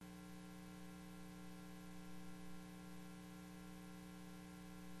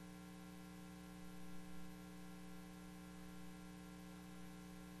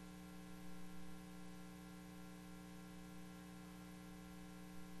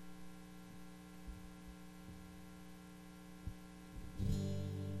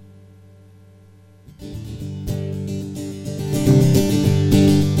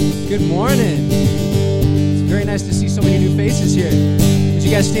Good morning. It's very nice to see so many new faces here. Would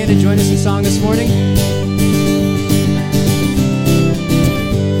you guys stand and join us in song this morning?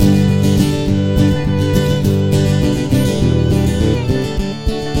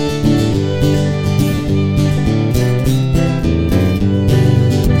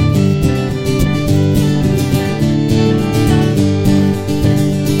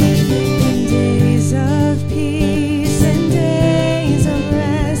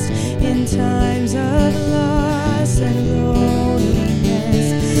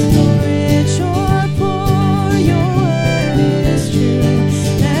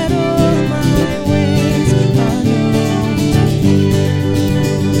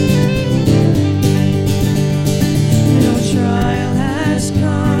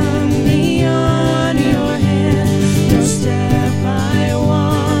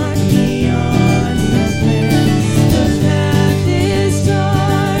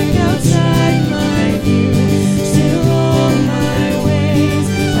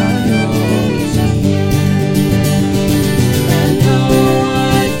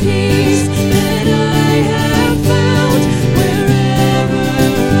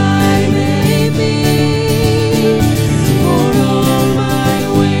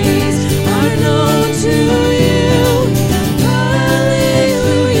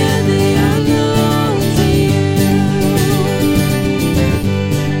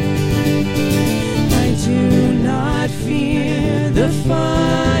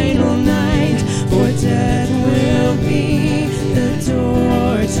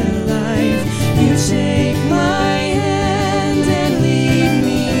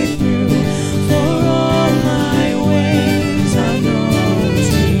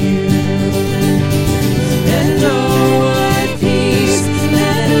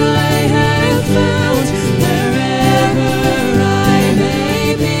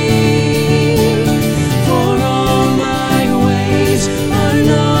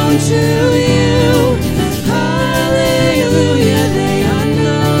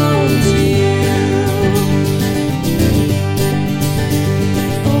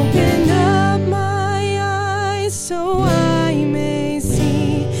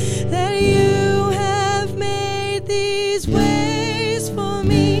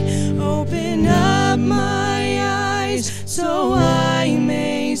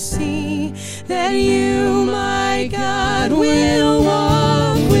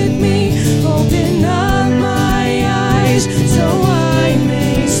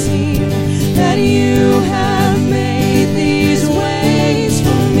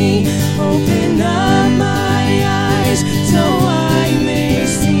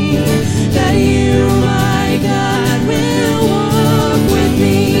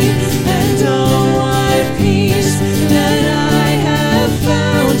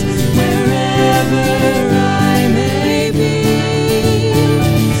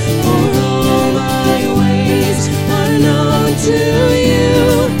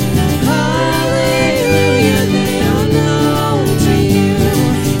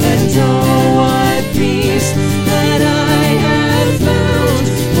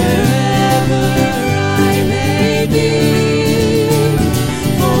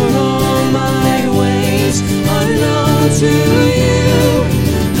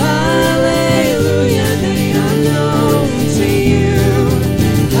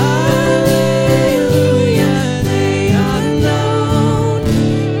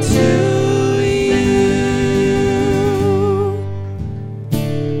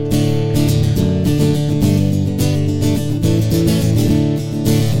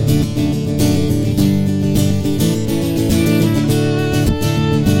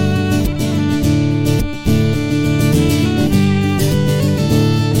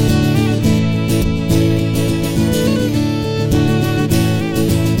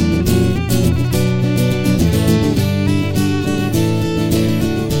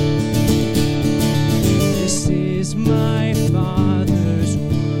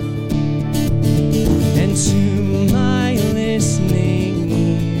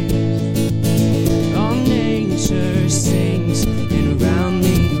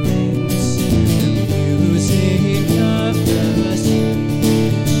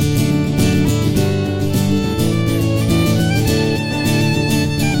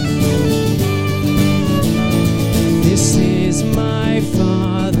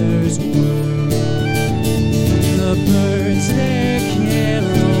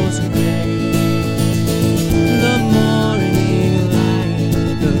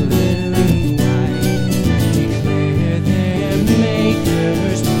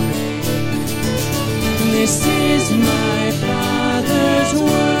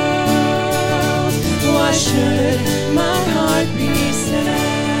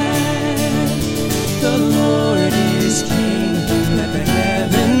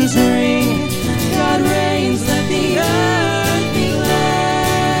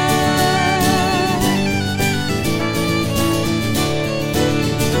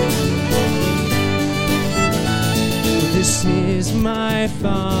 This is my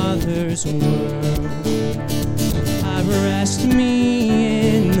Father's world. Rest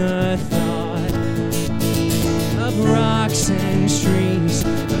me in the thought of rocks and trees,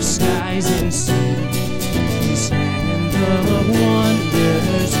 of skies and seas, and of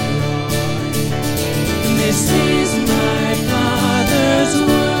wonders wrought. This is my Father's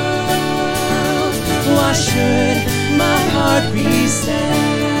world. Why should my heart be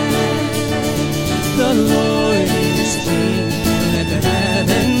sad? The Lord is King. Let the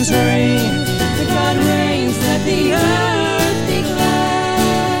heavens ring. God reigns, let the earth be glad.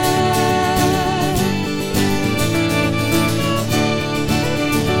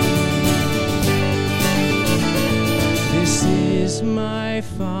 This is my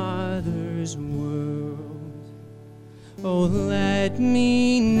Father's world. Oh, let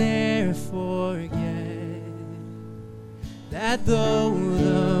me ne'er forget that though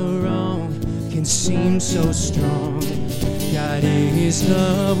the wrong can seem so strong, God is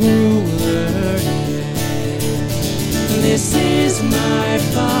the ruler. This is my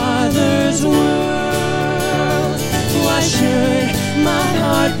Father's world. Why should my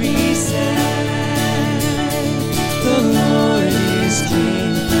heart be sad? The Lord is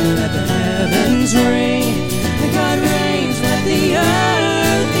King. Let the heavens ring. God reigns. Let the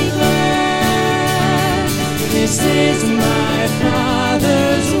earth be glad. This is my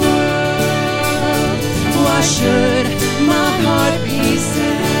Father's world. Why should my heart be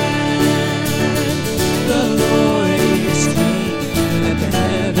sad? The Lord is King. Let the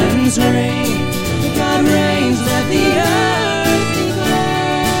heavens ring. God reigns. Let the earth be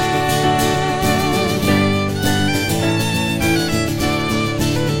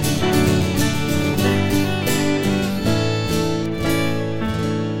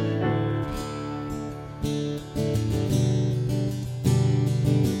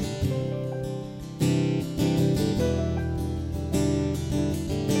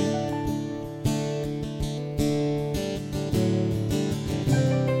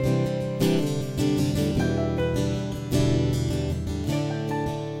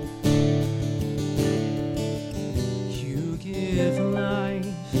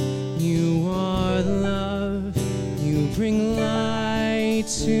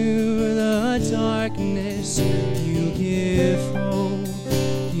to the darkness. You give hope.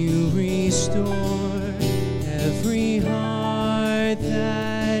 You restore every heart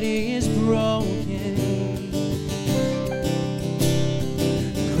that is broken.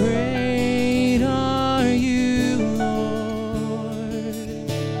 Great are you, Lord.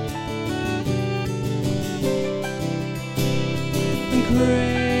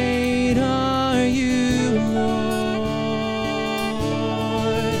 Great are you, Lord.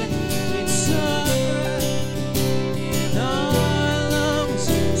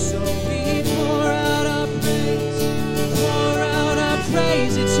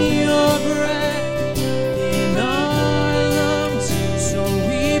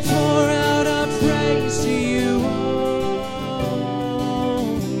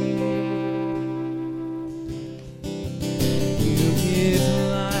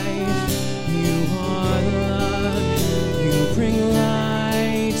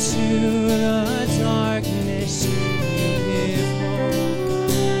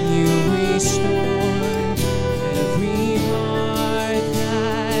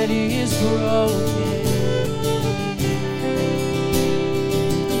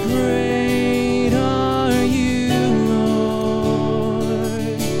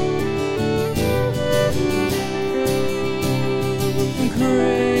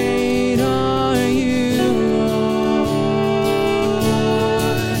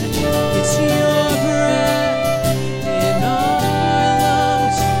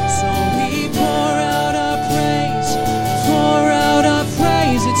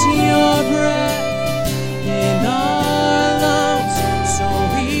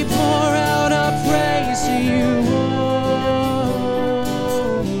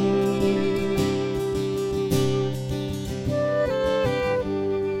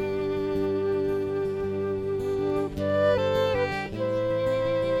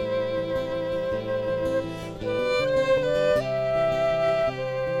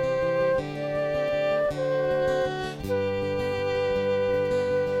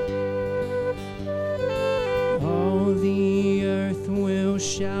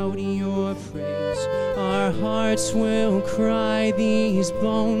 Shout your praise. Our hearts will cry, these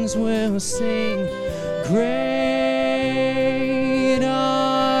bones will sing. Great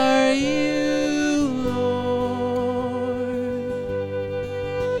are you, Lord.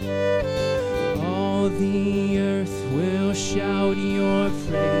 All the earth will shout your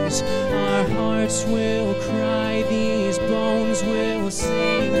praise. Our hearts will cry, these bones will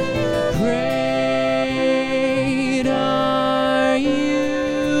sing, great are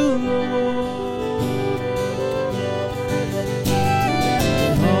you, Lord.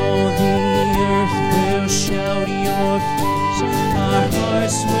 All the earth will shout your praise, our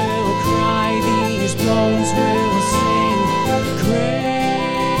hearts will cry, these bones will sing,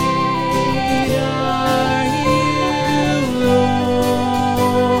 great are you,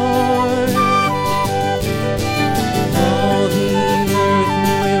 Lord. All the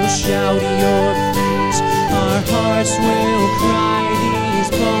earth will shout your praise, our hearts will cry, these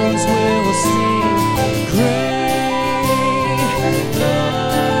bones will sing, great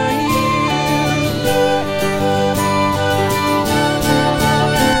are you, Lord.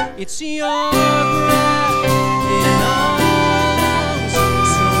 It's your breath in our lungs,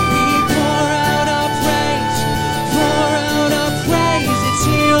 so we pour out our praise, pour out our praise. It's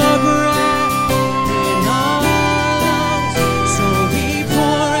your breath in our lungs, so we pour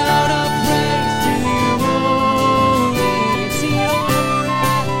out our praise to you only. It's your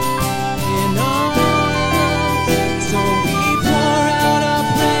breath in our lungs, so we pour out our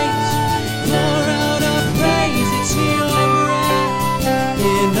praise, pour out our praise. It's your breath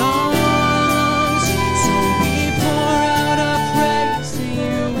in our lungs, so we pour out our praise to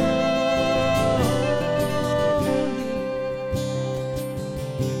you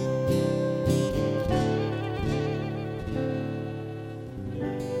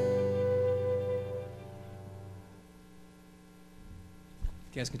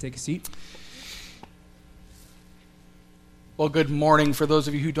You guys can take a seat. Well, good morning. For those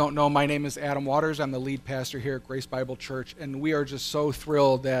of you who don't know, my name is Adam Waters. I'm the lead pastor here at Grace Bible Church, and we are just so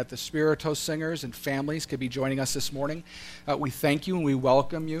thrilled that the Spiritos singers and families could be joining us this morning. We thank you and we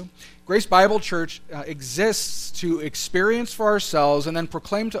welcome you. Grace Bible Church exists to experience for ourselves and then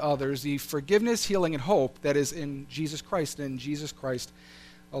proclaim to others the forgiveness, healing, and hope that is in Jesus Christ and in Jesus Christ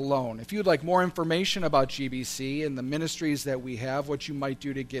alone. If you'd like more information about GBC and the ministries that we have, what you might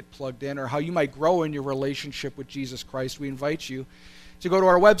do to get plugged in, or how you might grow in your relationship with Jesus Christ, we invite you to go to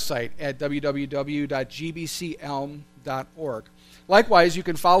our website at www.gbcelm.org. Likewise, you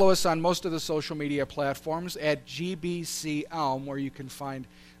can follow us on most of the social media platforms at GBCElm, where you can find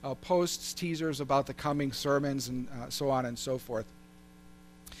posts, teasers about the coming sermons, and so on and so forth.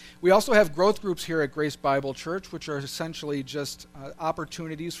 We also have growth groups here at Grace Bible Church, which are essentially just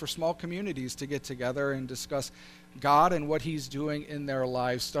opportunities for small communities to get together and discuss God and what He's doing in their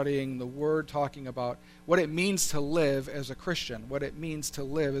lives, studying the Word, talking about what it means to live as a Christian, what it means to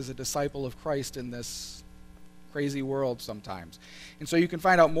live as a disciple of Christ in this crazy world sometimes. And so you can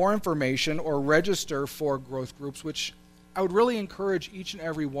find out more information or register for growth groups, which I would really encourage each and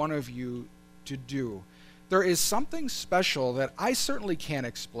every one of you to do. There is something special that I certainly can't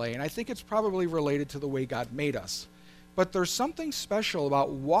explain. I think it's probably related to the way God made us. But there's something special about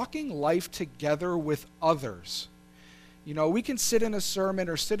walking life together with others. You know, we can sit in a sermon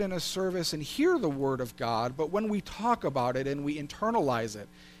or sit in a service and hear the Word of God, but when we talk about it and we internalize it,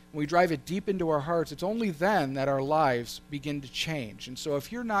 and we drive it deep into our hearts, it's only then that our lives begin to change. And so if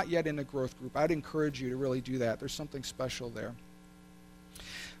you're not yet in a growth group, I'd encourage you to really do that. There's something special there.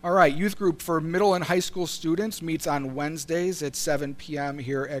 All right, youth group for middle and high school students meets on Wednesdays at 7 p.m.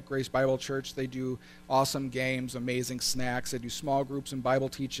 here at Grace Bible Church. They do awesome games, amazing snacks. They do small groups and Bible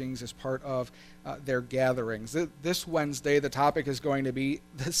teachings as part of their gatherings. This Wednesday, the topic is going to be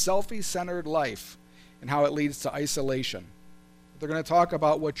the selfie-centered life and how it leads to isolation. They're going to talk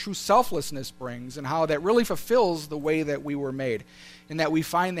about what true selflessness brings and how that really fulfills the way that we were made, and that we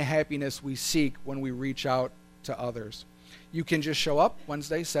find the happiness we seek when we reach out to others. You can just show up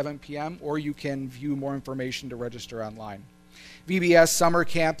Wednesday, 7 p.m., or you can view more information to register online. VBS Summer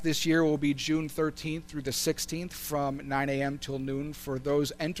Camp this year will be June 13th through the 16th from 9 a.m. till noon for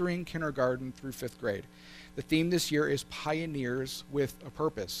those entering kindergarten through 5th grade. The theme this year is Pioneers with a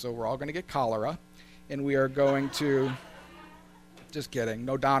Purpose. So we're all going to get cholera, and we are going to, just kidding,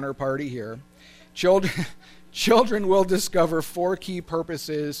 no Donner Party here. Children will discover 4 key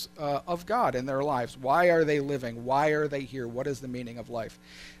purposes of God in their lives. Why are they living? Why are they here? What is the meaning of life?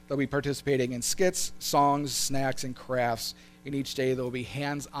 They'll be participating in skits, songs, snacks, and crafts. And each day there will be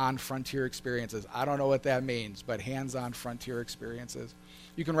hands-on frontier experiences. I don't know what that means, but hands-on frontier experiences.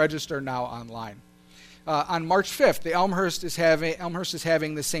 You can register now online. On March 5th, the Elmhurst is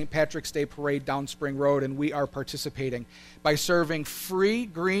having the St. Patrick's Day Parade down Spring Road, and we are participating by serving free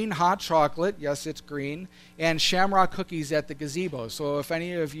green hot chocolate, yes, it's green, and shamrock cookies at the gazebo. So if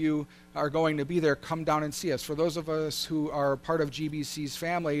any of you are going to be there, come down and see us. For those of us who are part of GBC's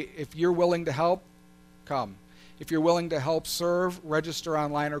family, if you're willing to help, come. If you're willing to help serve, register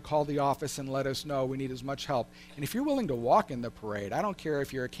online or call the office and let us know. We need as much help. And if you're willing to walk in the parade, I don't care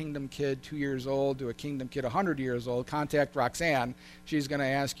if you're a Kingdom kid 2 years old to a Kingdom kid 100 years old, contact Roxanne. She's going to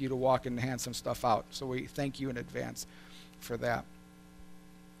ask you to walk and hand some stuff out. So we thank you in advance for that.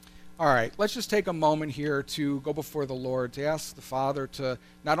 All right, let's just take a moment here to go before the Lord, to ask the Father to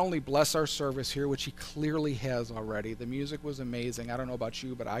not only bless our service here, which he clearly has already. The music was amazing. I don't know about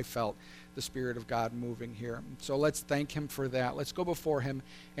you, but I felt the Spirit of God moving here. So let's thank him for that. Let's go before him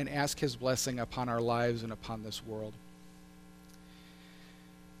and ask his blessing upon our lives and upon this world.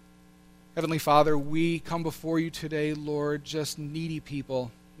 Heavenly Father, we come before you today, Lord, just needy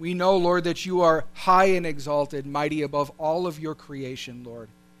people. We know, Lord, that you are high and exalted, mighty above all of your creation, Lord.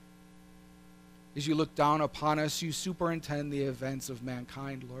 As you look down upon us, you superintend the events of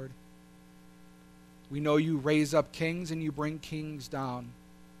mankind, Lord. We know you raise up kings and you bring kings down.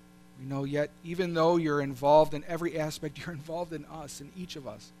 We know yet, even though you're involved in every aspect, you're involved in us, in each of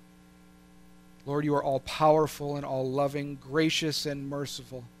us. Lord, you are all powerful and all loving, gracious and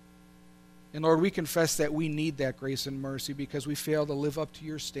merciful. And Lord, we confess that we need that grace and mercy because we fail to live up to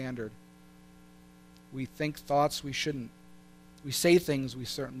your standard. We think thoughts we shouldn't. We say things we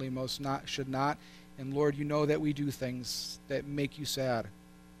certainly should not. And Lord, you know that we do things that make you sad,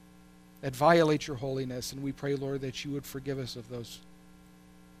 that violate your holiness. And we pray, Lord, that you would forgive us of those.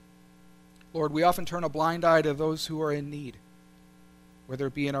 Lord, we often turn a blind eye to those who are in need, whether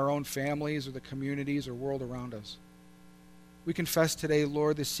it be in our own families or the communities or world around us. We confess today,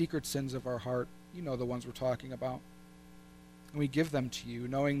 Lord, the secret sins of our heart. You know the ones we're talking about. And we give them to you,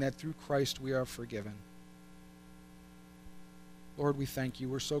 knowing that through Christ we are forgiven. Lord, we thank you.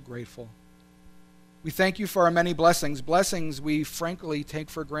 We're so grateful. We thank you for our many blessings. Blessings we frankly take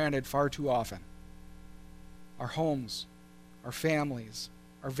for granted far too often. Our homes, our families,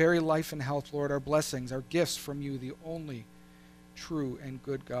 our very life and health, Lord, our blessings, our gifts from you, the only true and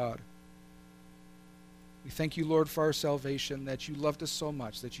good God. We thank you, Lord, for our salvation, that you loved us so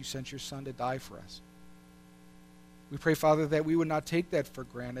much that you sent your Son to die for us. We pray, Father, that we would not take that for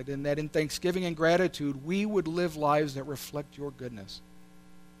granted and that in thanksgiving and gratitude we would live lives that reflect your goodness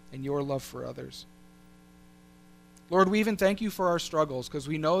and your love for others. Lord, we even thank you for our struggles because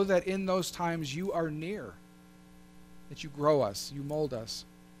we know that in those times you are near, that you grow us, you mold us,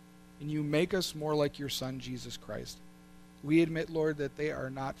 and you make us more like your Son, Jesus Christ. We admit, Lord, that they are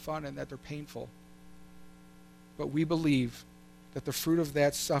not fun and that they're painful, but we believe that the fruit of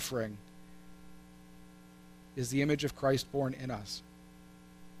that suffering is the image of Christ born in us.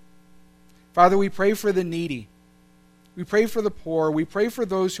 Father, we pray for the needy. We pray for the poor. We pray for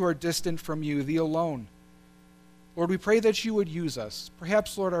those who are distant from you, the alone. Lord, we pray that you would use us.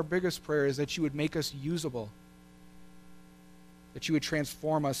 Perhaps, Lord, our biggest prayer is that you would make us usable, that you would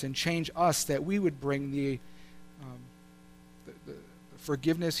transform us and change us, that we would bring the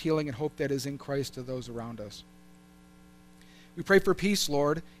forgiveness, healing, and hope that is in Christ to those around us. We pray for peace,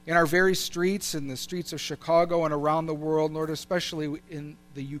 Lord, in our very streets, in the streets of Chicago and around the world, Lord, especially in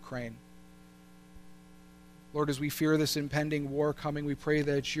the Ukraine. Lord, as we fear this impending war coming, we pray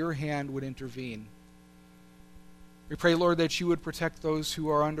that your hand would intervene. We pray, Lord, that you would protect those who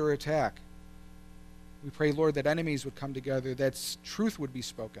are under attack. We pray, Lord, that enemies would come together, that truth would be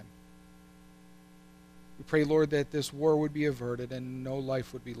spoken. We pray, Lord, that this war would be averted and no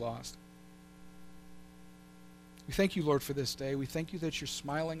life would be lost. We thank you, Lord, for this day. We thank you that you're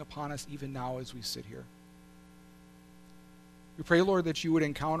smiling upon us even now as we sit here. We pray, Lord, that you would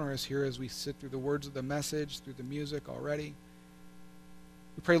encounter us here as we sit through the words of the message, through the music already.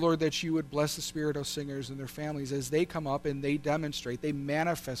 We pray, Lord, that you would bless the Spirit of singers and their families as they come up and they demonstrate, they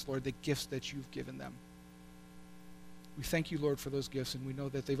manifest, Lord, the gifts that you've given them. We thank you, Lord, for those gifts, and we know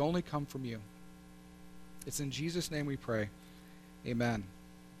that they've only come from you. It's in Jesus' name we pray. Amen.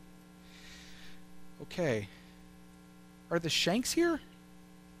 Okay. Are the Shanks here?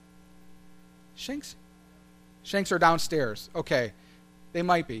 Shanks? Shanks are downstairs. Okay. They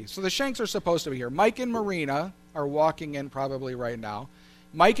might be. So the Shanks are supposed to be here. Mike and Marina are walking in probably right now.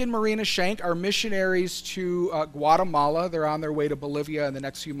 Mike and Marina Shank are missionaries to Guatemala. They're on their way to Bolivia in the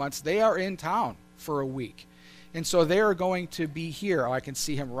next few months. They are in town for a week. And so they are going to be here. Oh, I can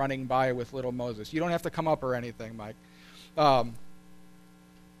see him running by with little Moses. You don't have to come up or anything, Mike.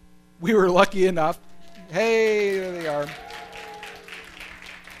 We were lucky enough. Hey, there they are.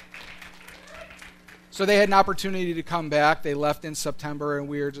 So they had an opportunity to come back. They left in September, and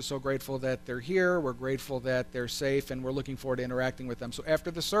we are just so grateful that they're here. We're grateful that they're safe, and we're looking forward to interacting with them. So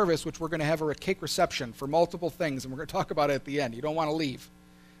after the service, which we're going to have a cake reception for multiple things, and we're going to talk about it at the end. You don't want to leave.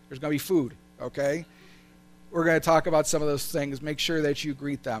 There's going to be food, okay? We're going to talk about some of those things. Make sure that you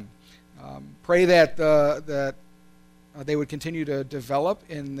greet them. Pray that they would continue to develop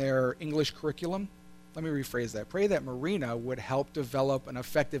in their English curriculum. Let me rephrase that. Pray that Marina would help develop an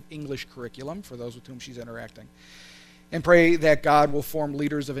effective English curriculum for those with whom she's interacting. And pray that God will form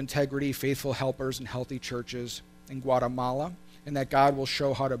leaders of integrity, faithful helpers, and healthy churches in Guatemala, and that God will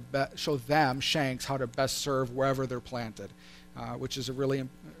show show them, Shanks, how to best serve wherever they're planted, which is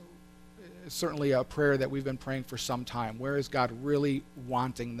certainly a prayer that we've been praying for some time. Where is God really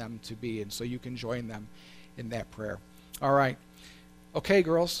wanting them to be? And so you can join them in that prayer. All right. Okay,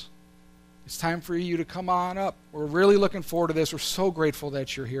 girls. It's time for you to come on up. We're really looking forward to this. We're so grateful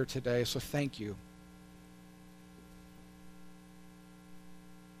that you're here today, so thank you.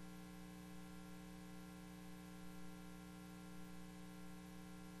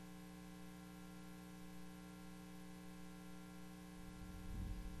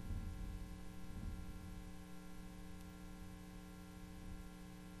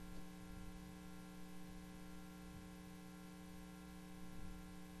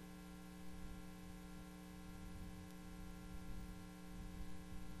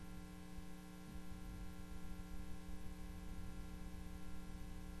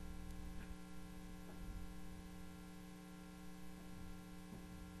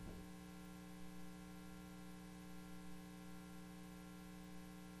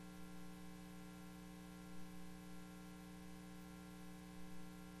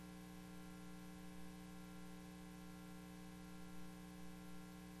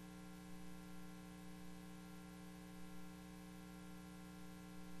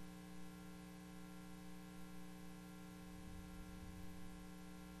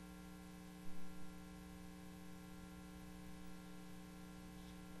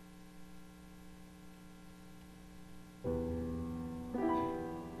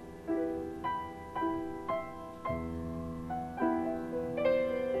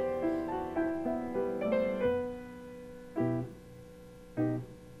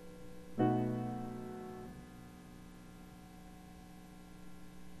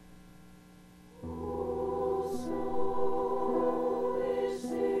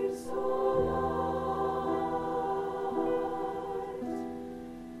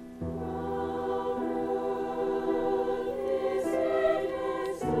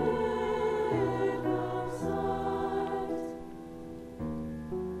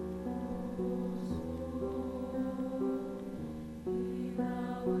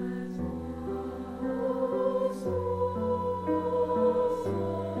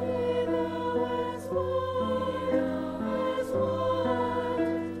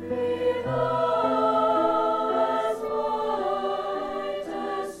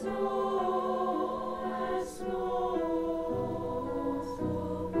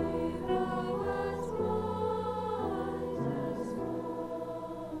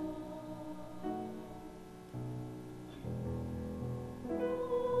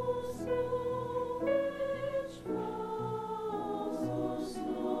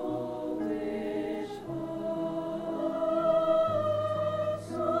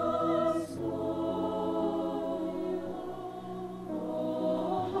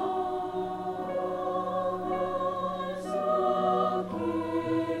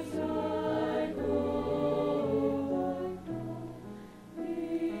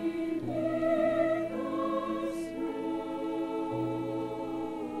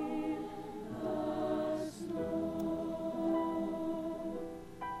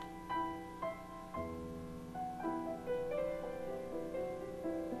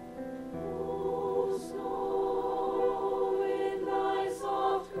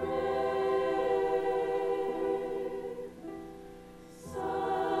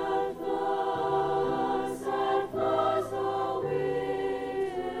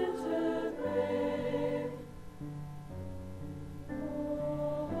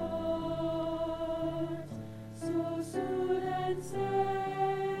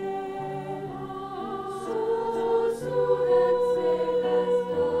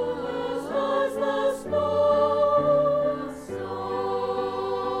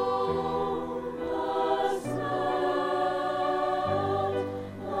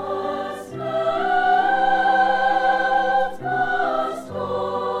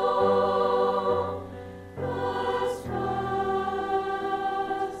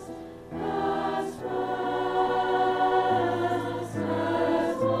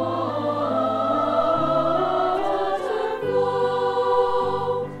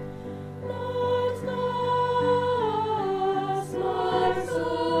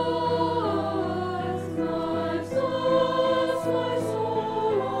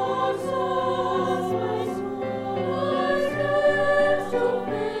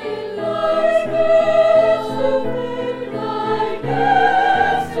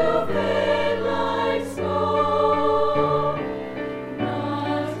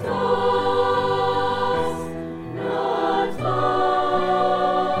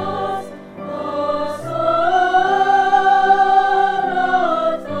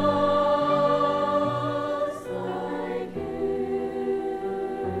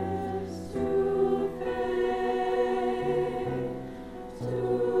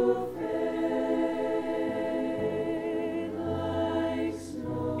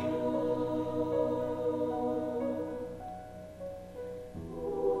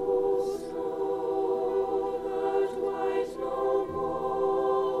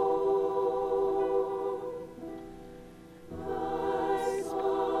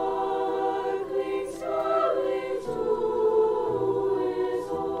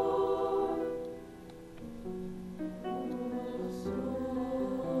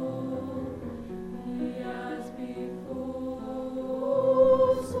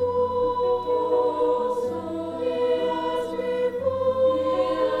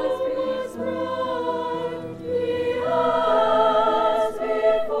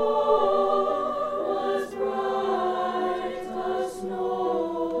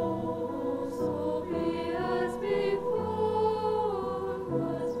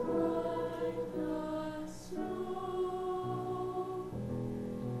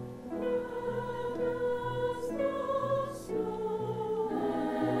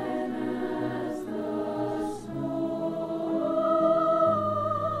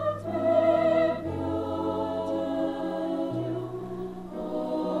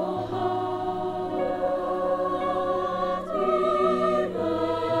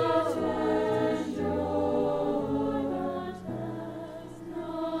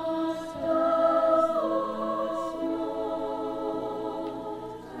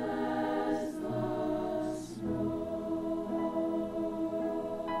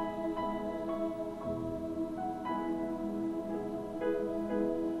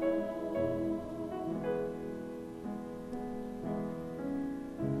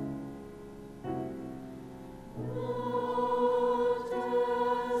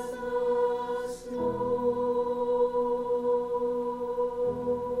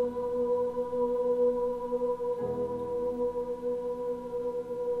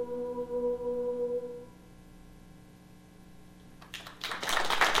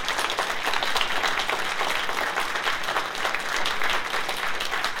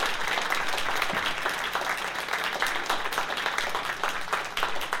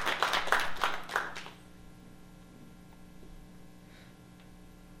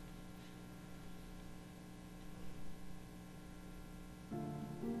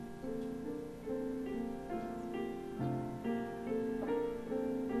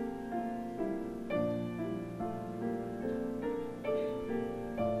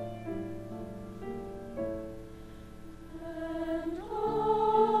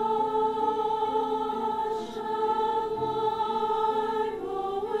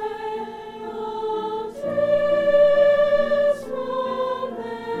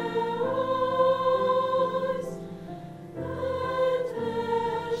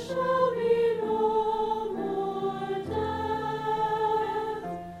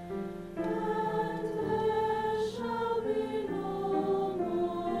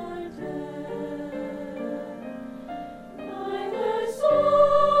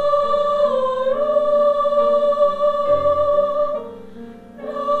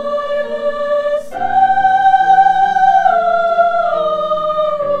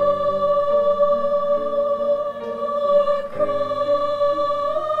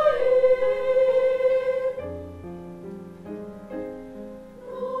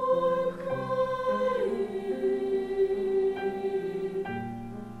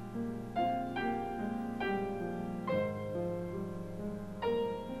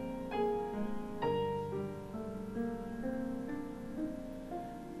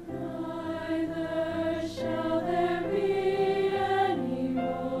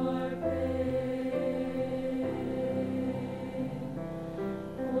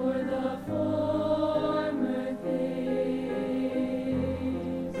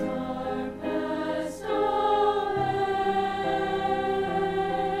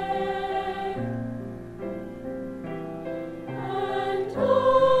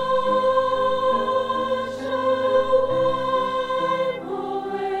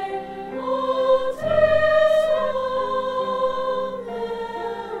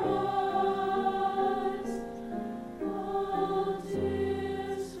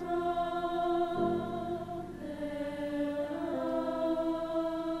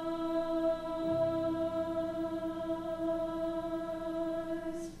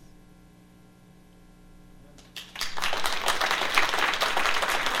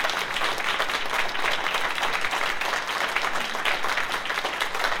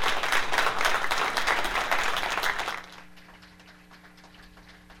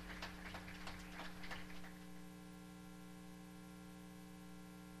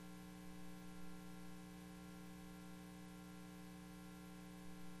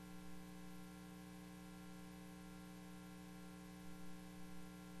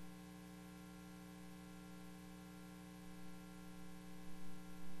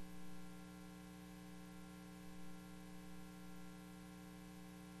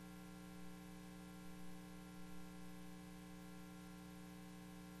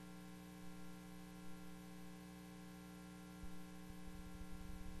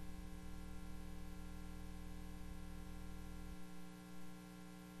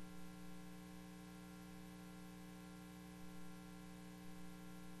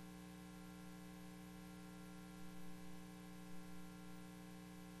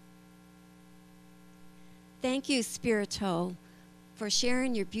 Thank you, Spirito, for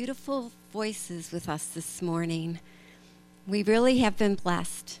sharing your beautiful voices with us this morning. We really have been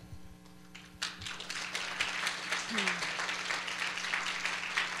blessed.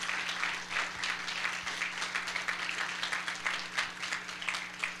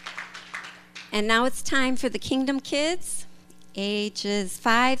 And now it's time for the Kingdom Kids, ages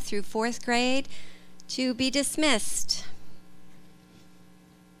 5 through 4th grade, to be dismissed.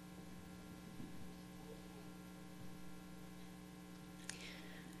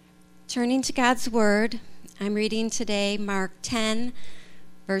 Turning to God's Word, I'm reading today Mark 10,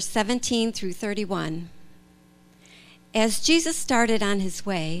 verse 17 through 31. As Jesus started on his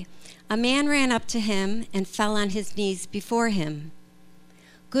way, a man ran up to him and fell on his knees before him.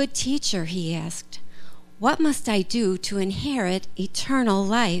 "Good teacher," he asked, "what must I do to inherit eternal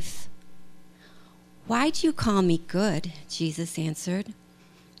life?" "Why do you call me good?" Jesus answered.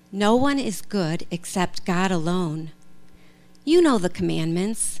 "No one is good except God alone. You know the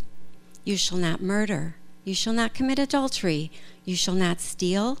commandments. You shall not murder. You shall not commit adultery. You shall not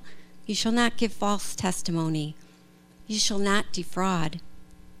steal. You shall not give false testimony. You shall not defraud.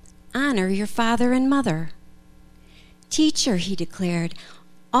 Honor your father and mother." "Teacher," he declared,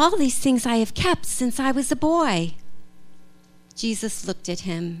 "all these things I have kept since I was a boy." Jesus looked at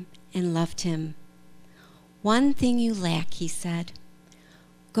him and loved him. "One thing you lack," he said.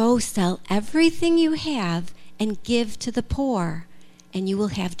 "Go sell everything you have and give to the poor, and you will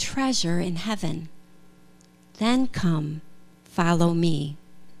have treasure in heaven. Then come, follow me."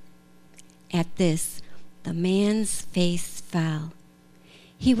 At this, the man's face fell.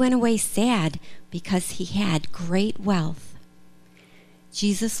 He went away sad because he had great wealth.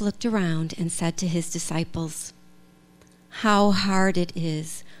 Jesus looked around and said to his disciples, "How hard it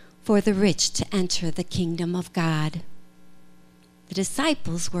is for the rich to enter the kingdom of God." The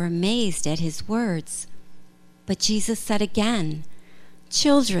disciples were amazed at his words. But Jesus said again,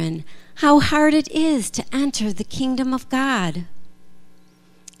 "Children, how hard it is to enter the kingdom of God.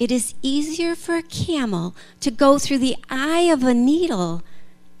 It is easier for a camel to go through the eye of a needle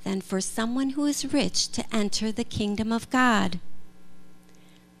than for someone who is rich to enter the kingdom of God."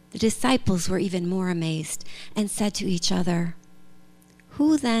 The disciples were even more amazed and said to each other,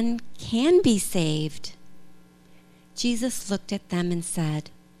 "Who then can be saved?" Jesus looked at them and said,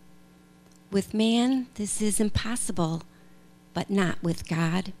 "With man this is impossible, but not with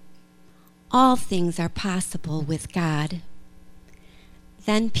God. All things are possible with God."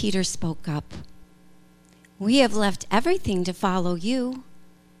 Then Peter spoke up, "We have left everything to follow you."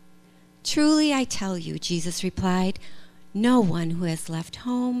 "Truly I tell you," Jesus replied, "no one who has left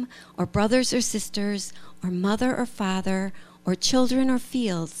home or brothers or sisters or mother or father or children or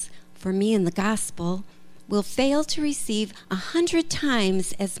fields for me in the gospel will fail to receive 100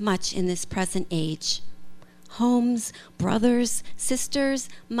 times as much in this present age. Homes, brothers, sisters,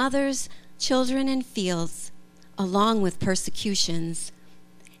 mothers, children, and fields, along with persecutions,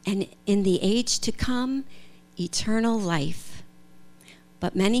 and in the age to come, eternal life.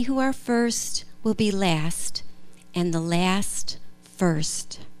 But many who are first will be last, and the last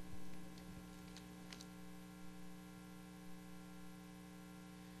first."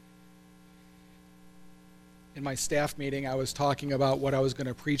 In my staff meeting, I was talking about what I was going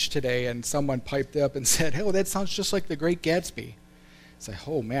to preach today, and someone piped up and said, "Oh, that sounds just like The Great Gatsby." It's like,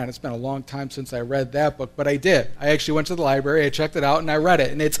 oh man, it's been a long time since I read that book, but I did. I actually went to the library, I checked it out, and I read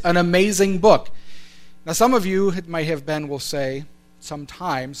it, and it's an amazing book. Now, some of you, it might have been, will say, some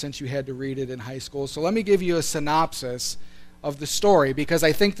time since you had to read it in high school, so let me give you a synopsis of the story, because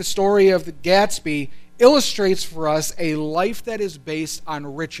I think the story of the Gatsby illustrates for us a life that is based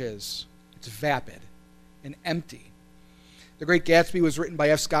on riches. It's vapid and empty. The Great Gatsby was written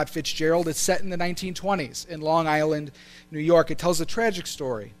by F. Scott Fitzgerald. It's set in the 1920s in Long Island, New York. It tells a tragic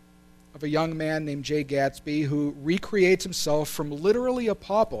story of a young man named Jay Gatsby who recreates himself from literally a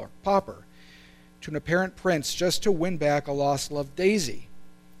pauper to an apparent prince just to win back a lost love, Daisy,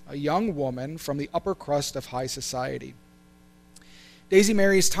 a young woman from the upper crust of high society. Daisy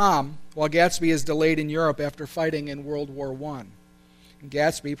marries Tom while Gatsby is delayed in Europe after fighting in World War I. And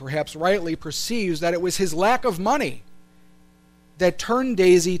Gatsby, perhaps rightly, perceives that it was his lack of money that turned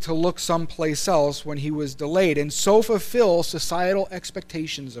Daisy to look someplace else when he was delayed, and so fulfill societal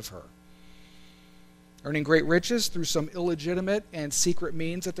expectations of her. Earning great riches through some illegitimate and secret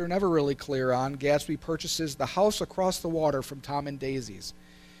means that they're never really clear on, Gatsby purchases the house across the water from Tom and Daisy's.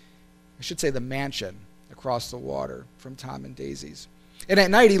 I should say the mansion across the water from Tom and Daisy's. And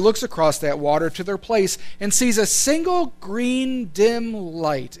at night he looks across that water to their place and sees a single green dim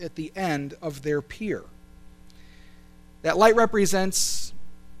light at the end of their pier. That light represents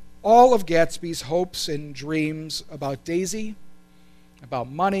all of Gatsby's hopes and dreams about Daisy, about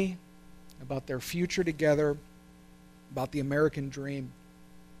money, about their future together, about the American dream.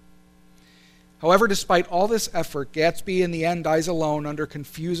 However, despite all this effort, Gatsby in the end dies alone under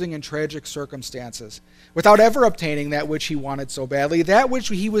confusing and tragic circumstances, without ever obtaining that which he wanted so badly, that which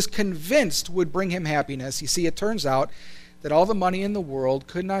he was convinced would bring him happiness. You see, it turns out that all the money in the world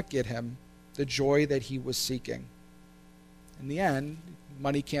could not get him the joy that he was seeking. In the end,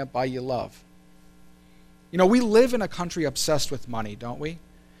 money can't buy you love. You know, we live in a country obsessed with money, don't we?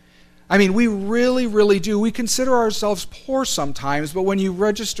 I mean, we really, really do. We consider ourselves poor sometimes, but when you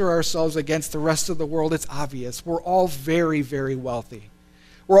register ourselves against the rest of the world, it's obvious. We're all very, very wealthy.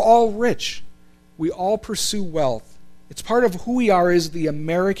 We're all rich. We all pursue wealth. It's part of who we are as the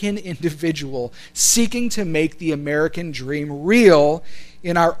American individual, seeking to make the American dream real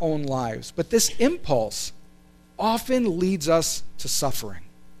in our own lives. But this impulse often leads us to suffering.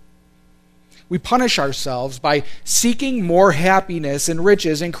 We punish ourselves by seeking more happiness and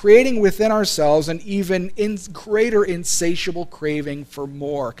riches and creating within ourselves an even greater insatiable craving for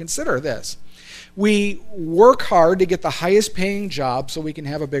more. Consider this. We work hard to get the highest paying job so we can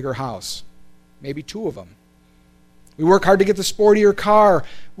have a bigger house, maybe 2 of them. We work hard to get the sportier car.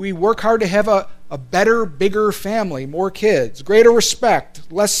 We work hard to have a better, bigger family, more kids, greater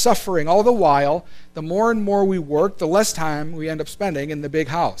respect, less suffering. All the while, the more and more we work, the less time we end up spending in the big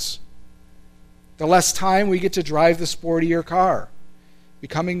house. The less time we get to drive the sportier car,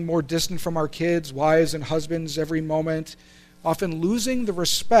 becoming more distant from our kids, wives, and husbands every moment, often losing the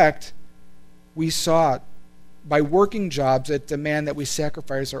respect we sought by working jobs that demand that we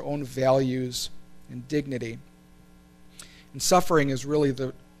sacrifice our own values and dignity. And suffering is really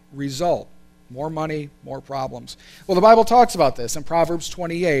the result. More money, more problems. Well, the Bible talks about this. In Proverbs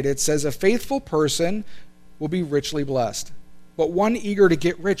 28, it says, "A faithful person will be richly blessed, but one eager to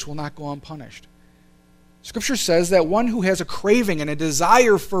get rich will not go unpunished." Scripture says that one who has a craving and a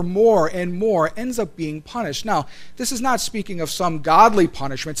desire for more and more ends up being punished. Now, this is not speaking of some godly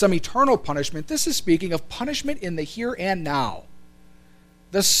punishment, some eternal punishment. This is speaking of punishment in the here and now.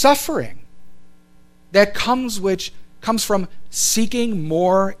 The suffering that comes from seeking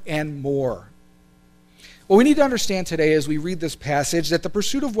more and more. Well, we need to understand today as we read this passage that the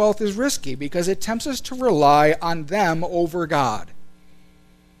pursuit of wealth is risky because it tempts us to rely on them over God.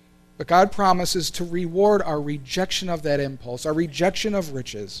 But God promises to reward our rejection of that impulse, our rejection of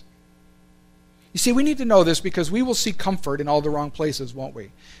riches. You see, we need to know this because we will seek comfort in all the wrong places, won't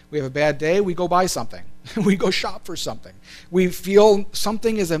we? We have a bad day, we go buy something. We go shop for something. We feel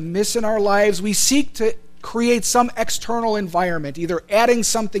something is amiss in our lives. We seek to create some external environment, either adding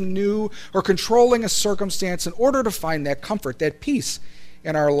something new or controlling a circumstance in order to find that comfort, that peace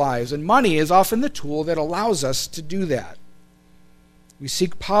in our lives. And money is often the tool that allows us to do that. We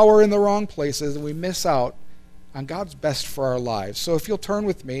seek power in the wrong places and we miss out on God's best for our lives. So if you'll turn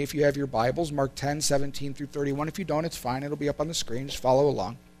with me, if you have your Bibles, Mark 10, 17 through 31. If you don't, it's fine. It'll be up on the screen. Just follow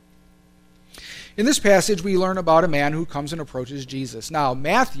along. In this passage, we learn about a man who comes and approaches Jesus. Now,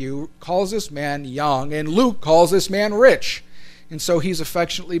 Matthew calls this man young, and Luke calls this man rich. And so he's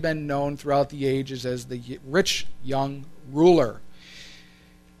affectionately been known throughout the ages as the rich young ruler.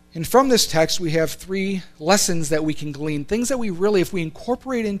 And from this text, we have 3 lessons that we can glean, things that we really, if we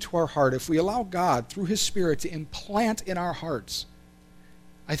incorporate into our heart, if we allow God, through His Spirit, to implant in our hearts,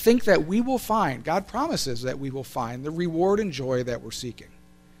 I think that we will find, God promises that we will find, the reward and joy that we're seeking.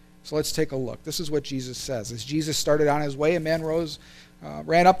 So let's take a look. This is what Jesus says. As Jesus started on his way, a man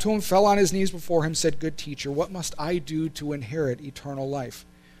ran up to him, fell on his knees before him, said, "Good teacher, what must I do to inherit eternal life?"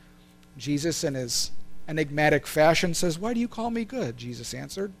 Jesus, in his enigmatic fashion, says, "Why do you call me good?" Jesus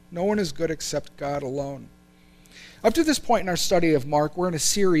answered, "No one is good except God alone." Up to this point in our study of Mark, we're in a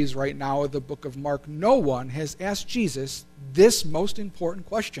series right now of the book of Mark. No one has asked Jesus this most important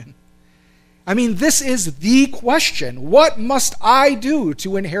question. I mean, this is the question. What must I do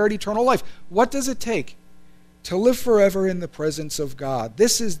to inherit eternal life? What does it take to live forever in the presence of God?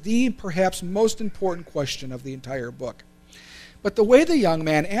 This is the perhaps most important question of the entire book. But the way the young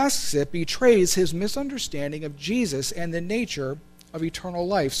man asks it betrays his misunderstanding of Jesus and the nature of eternal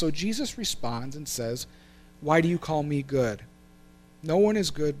life. So Jesus responds and says, "Why do you call me good? No one is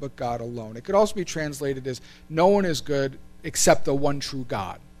good but God alone." It could also be translated as, "No one is good except the one true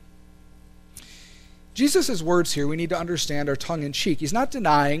God." Jesus' words here, we need to understand, are tongue-in-cheek. He's not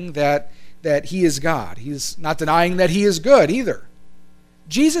denying that he is God. He's not denying that he is good either.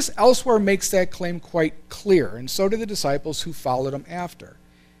 Jesus elsewhere makes that claim quite clear, and so do the disciples who followed him after.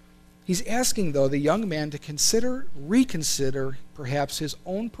 He's asking, though, the young man to reconsider perhaps his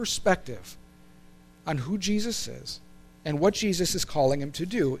own perspective on who Jesus is and what Jesus is calling him to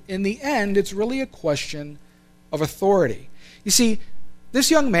do. In the end, it's really a question of authority. You see, this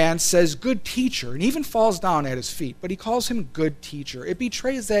young man says, "Good teacher," and even falls down at his feet, but he calls him good teacher. It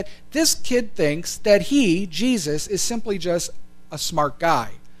betrays that this kid thinks that he, Jesus, is simply just a smart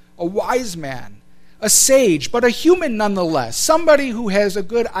guy, a wise man, a sage, but a human nonetheless, somebody who has a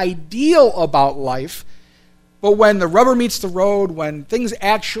good ideal about life, but when the rubber meets the road, when things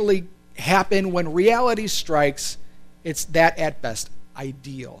actually happen, when reality strikes, it's that at best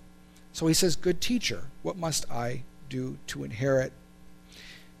ideal. So he says, "Good teacher, what must I do to inherit?"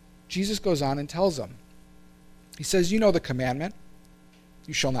 Jesus goes on and tells him. He says, "You know the commandment.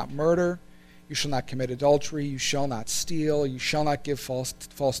 You shall not murder. You shall not commit adultery. You shall not steal. You shall not give false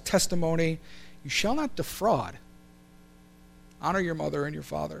testimony. You shall not defraud. Honor your mother and your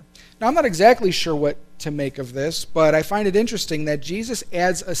father." Now, I'm not exactly sure what to make of this, but I find it interesting that Jesus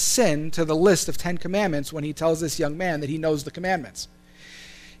adds a sin to the list of 10 commandments when he tells this young man that he knows the commandments.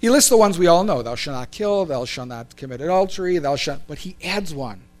 He lists the ones we all know. Thou shalt not kill. Thou shalt not commit adultery. But he adds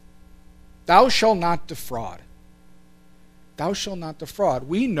one. Thou shalt not defraud. Thou shalt not defraud.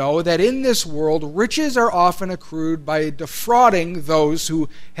 We know that in this world, riches are often accrued by defrauding those who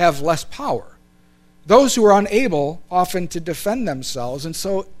have less power, those who are unable often to defend themselves. And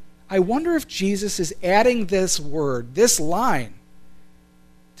so I wonder if Jesus is adding this word, this line,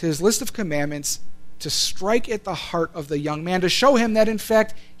 to his list of commandments to strike at the heart of the young man, to show him that, in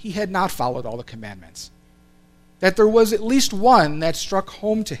fact, he had not followed all the commandments, that there was at least one that struck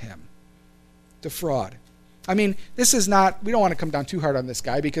home to him: defraud. I mean, this is not, we don't want to come down too hard on this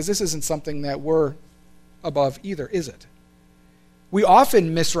guy, because this isn't something that we're above either, is it? We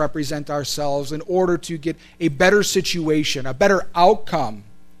often misrepresent ourselves in order to get a better situation, a better outcome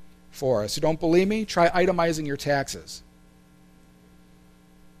for us. You don't believe me? Try itemizing your taxes.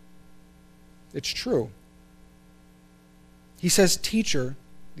 It's true. He says, "Teacher,"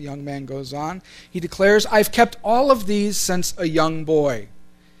 the young man goes on. He declares, "I've kept all of these since a young boy."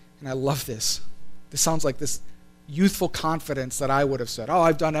 And I love this. This sounds like this youthful confidence that I would have said, "Oh,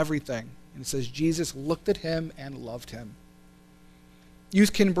 I've done everything." And it says, Jesus looked at him and loved him.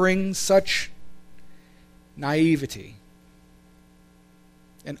 Youth can bring such naivety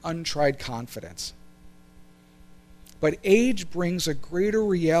and untried confidence. But age brings a greater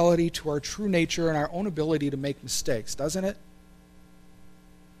reality to our true nature and our own ability to make mistakes, doesn't it?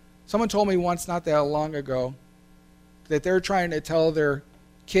 Someone told me once, not that long ago, that they're trying to tell their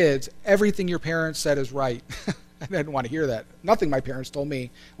kids everything your parents said is right. I didn't want to hear that. Nothing my parents told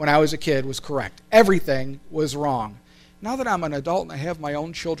me when I was a kid was correct. Everything was wrong. Now that I'm an adult and I have my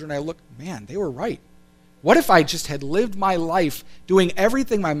own children, I look, man, they were right. What if I just had lived my life doing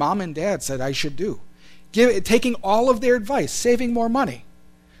everything my mom and dad said I should do? Taking all of their advice, saving more money,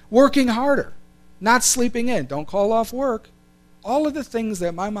 working harder, not sleeping in, don't call off work. All of the things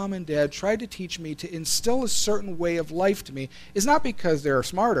that my mom and dad tried to teach me to instill a certain way of life to me is not because they're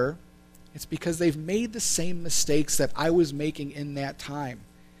smarter. It's because they've made the same mistakes that I was making in that time.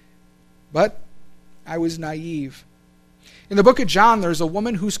 But I was naive. In the book of John, there's a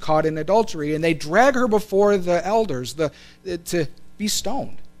woman who's caught in adultery, and they drag her before the elders to be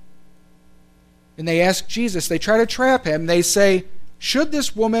stoned. And they ask Jesus, they try to trap him. They say, should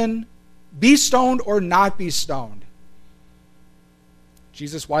this woman be stoned or not be stoned?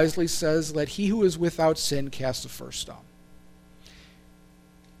 Jesus wisely says, let he who is without sin cast the first stone.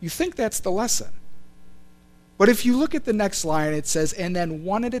 You think that's the lesson. But if you look at the next line, it says, and then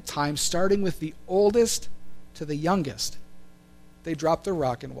one at a time, starting with the oldest to the youngest, they dropped the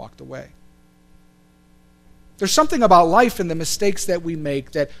rock and walked away. There's something about life and the mistakes that we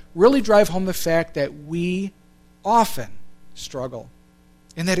make that really drive home the fact that we often struggle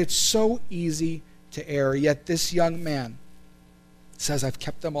and that it's so easy to err. Yet this young man says, I've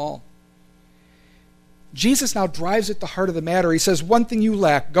kept them all. Jesus now drives at the heart of the matter. He says, one thing you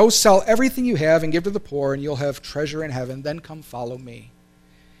lack, go sell everything you have and give to the poor, and you'll have treasure in heaven. Then come follow me.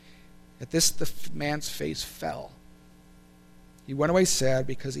 At this, the man's face fell. He went away sad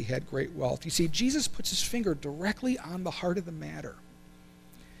because he had great wealth. You see, Jesus puts his finger directly on the heart of the matter.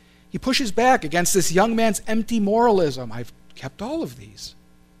 He pushes back against this young man's empty moralism. I've kept all of these.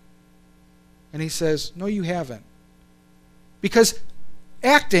 And he says, no, you haven't. Because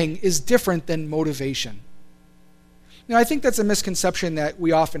acting is different than motivation. Now, I think that's a misconception that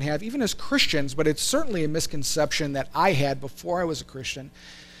we often have, even as Christians, but it's certainly a misconception that I had before I was a Christian,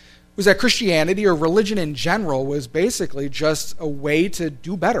 was that Christianity or religion in general was basically just a way to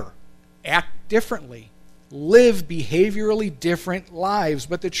do better, act differently, live behaviorally different lives.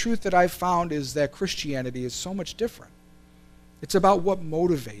 But the truth that I've found is that Christianity is so much different. It's about what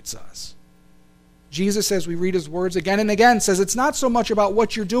motivates us. Jesus, as we read his words again and again, says it's not so much about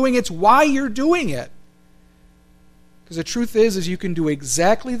what you're doing, it's why you're doing it. Because the truth is you can do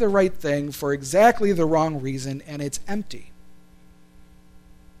exactly the right thing for exactly the wrong reason, and it's empty.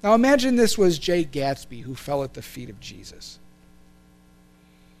 Now imagine this was Jay Gatsby who fell at the feet of Jesus.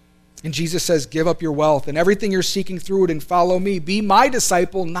 And Jesus says, give up your wealth and everything you're seeking through it and follow me. Be my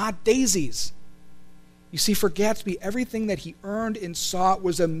disciple, not Daisy's. You see, for Gatsby, everything that he earned and sought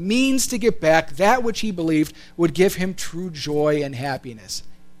was a means to get back that which he believed would give him true joy and happiness.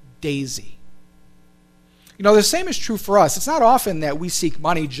 Daisy. You know, the same is true for us. It's not often that we seek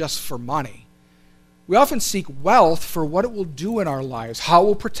money just for money. We often seek wealth for what it will do in our lives, how it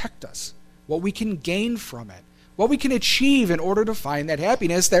will protect us, what we can gain from it, what we can achieve in order to find that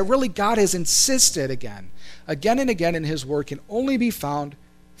happiness that really God has insisted again and again in his word can only be found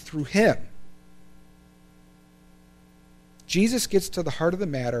through him. Jesus gets to the heart of the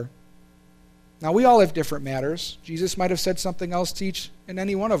matter. Now, we all have different matters. Jesus might have said something else to each and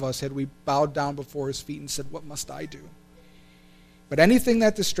any one of us had we bowed down before his feet and said, what must I do? But anything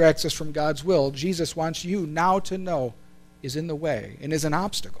that distracts us from God's will, Jesus wants you now to know is in the way and is an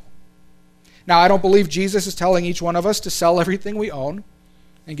obstacle. Now, I don't believe Jesus is telling each one of us to sell everything we own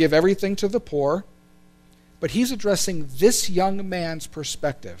and give everything to the poor, but he's addressing this young man's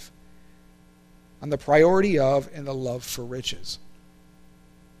perspective on the priority of and the love for riches.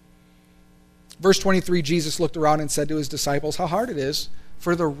 Verse 23, Jesus looked around and said to his disciples, how hard it is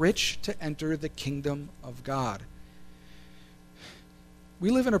for the rich to enter the kingdom of God. We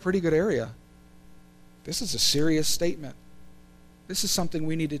live in a pretty good area. This is a serious statement. This is something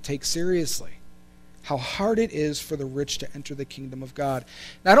we need to take seriously. How hard it is for the rich to enter the kingdom of God.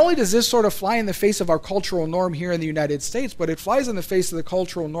 Not only does this sort of fly in the face of our cultural norm here in the United States, but it flies in the face of the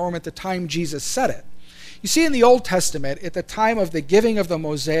cultural norm at the time Jesus said it. You see, in the Old Testament, at the time of the giving of the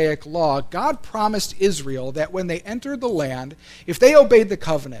Mosaic Law, God promised Israel that when they entered the land, if they obeyed the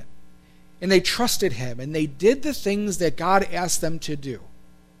covenant, and they trusted him, and they did the things that God asked them to do,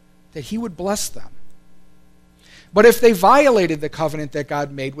 that he would bless them. But if they violated the covenant that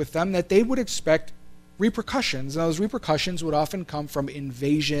God made with them, that they would expect repercussions. And those repercussions would often come from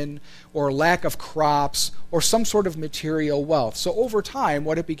invasion or lack of crops or some sort of material wealth. So over time,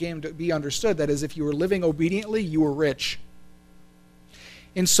 what it became to be understood, that is, if you were living obediently, you were rich.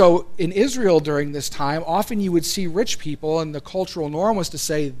 And so in Israel during this time, often you would see rich people, and the cultural norm was to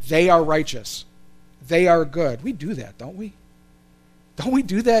say, they are righteous. They are good. We do that, don't we? Don't we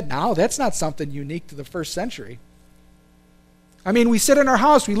do that now? That's not something unique to the first century. I mean, we sit in our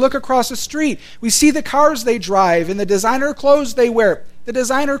house, we look across the street, we see the cars they drive and the designer clothes they wear, the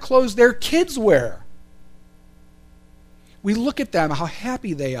designer clothes their kids wear. We look at them, how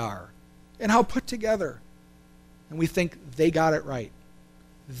happy they are and how put together, and we think they got it right.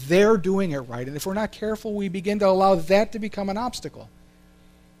 They're doing it right. And if we're not careful, we begin to allow that to become an obstacle.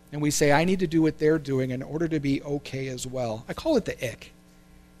 And we say, I need to do what they're doing in order to be okay as well. I call it the ick.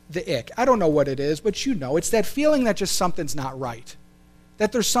 The ick. I don't know what it is, but you know. It's that feeling that just something's not right.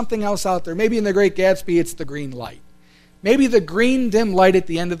 That there's something else out there. Maybe in The Great Gatsby, it's the green light. Maybe the green dim light at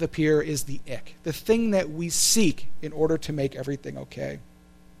the end of the pier is the ick. The thing that we seek in order to make everything okay.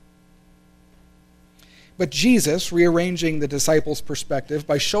 But Jesus, rearranging the disciples' perspective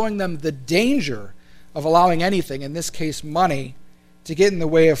by showing them the danger of allowing anything, in this case money, to get in the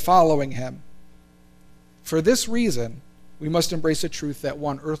way of following him. For this reason, we must embrace a truth that,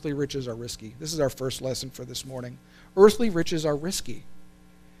 one, earthly riches are risky. This is our first lesson for this morning. Earthly riches are risky.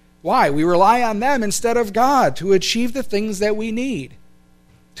 Why? We rely on them instead of God to achieve the things that we need,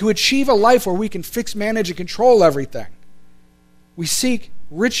 to achieve a life where we can fix, manage, and control everything. We seek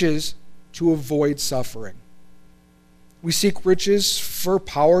riches to avoid suffering. We seek riches for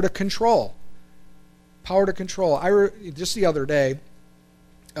power to control. Power to control. Just the other day,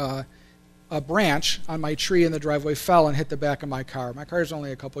 a branch on my tree in the driveway fell and hit the back of my car. My car is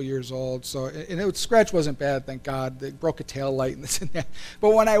only a couple years old, scratch wasn't bad, thank God. It broke a tail light and this and that.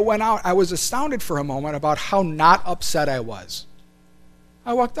 But when I went out, I was astounded for a moment about how not upset I was.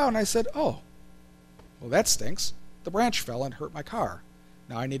 I walked out and I said, oh, well, that stinks. The branch fell and hurt my car.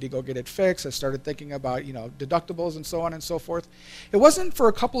 Now I need to go get it fixed. I started thinking about, deductibles and so on and so forth. It wasn't for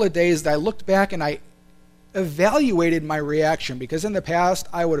a couple of days that I looked back and I evaluated my reaction, because in the past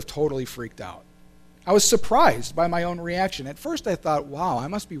I would have totally freaked out. I was surprised by my own reaction. At first I thought, wow, I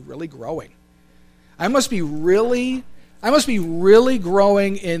must be really growing. I must be really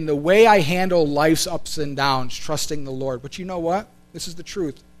growing in the way I handle life's ups and downs, trusting the Lord. But you know what? This is the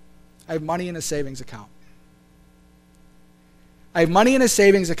truth. I have money in a savings account. I have money in a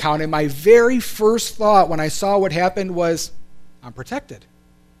savings account, and my very first thought when I saw what happened was, I'm protected.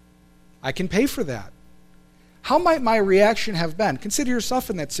 I can pay for that. How might my reaction have been? Consider yourself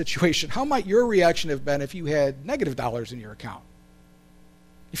in that situation. How might your reaction have been if you had negative dollars in your account?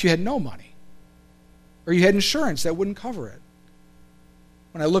 If you had no money? Or you had insurance that wouldn't cover it?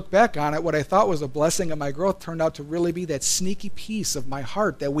 When I look back on it, what I thought was a blessing of my growth turned out to really be that sneaky piece of my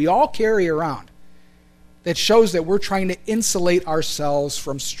heart that we all carry around that shows that we're trying to insulate ourselves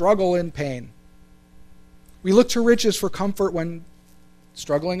from struggle and pain. We look to riches for comfort when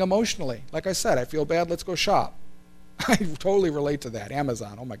struggling emotionally. Like I said, I feel bad, let's go shop. I totally relate to that.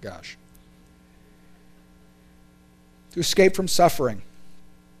 Amazon, oh my gosh. To escape from suffering.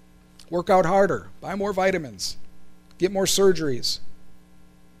 Work out harder, buy more vitamins, get more surgeries.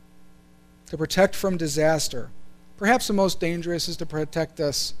 To protect from disaster. Perhaps the most dangerous is to protect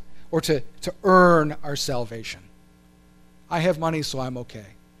us or to earn our salvation. I have money, so I'm okay.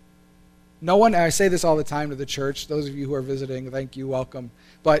 No one, I say this all the time to the church, those of you who are visiting, thank you, welcome.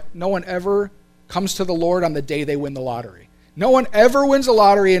 But no one ever comes to the Lord on the day they win the lottery. No one ever wins a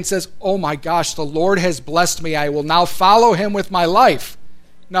lottery and says, oh my gosh, the Lord has blessed me. I will now follow him with my life.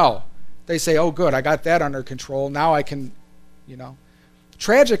 No. They say, oh good, I got that under control. Now I can,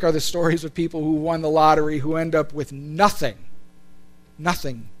 Tragic are the stories of people who won the lottery who end up with nothing.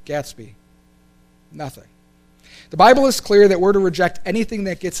 Nothing, Gatsby. Nothing. The Bible is clear that we're to reject anything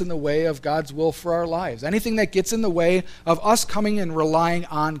that gets in the way of God's will for our lives, anything that gets in the way of us coming and relying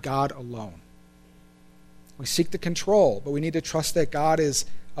on God alone. We seek the control, but we need to trust that God is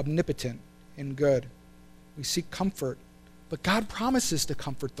omnipotent and good. We seek comfort, but God promises to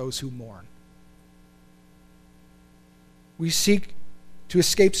comfort those who mourn. We seek to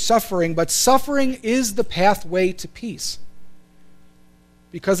escape suffering, but suffering is the pathway to peace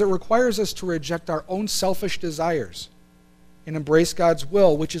because it requires us to reject our own selfish desires and embrace God's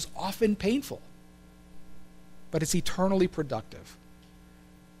will, which is often painful, but it's eternally productive.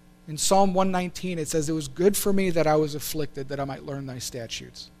 In Psalm 119, it says, it was good for me that I was afflicted, that I might learn thy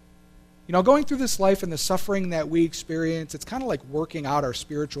statutes. Going through this life and the suffering that we experience, it's kind of like working out our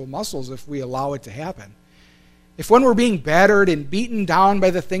spiritual muscles if we allow it to happen. If when we're being battered and beaten down by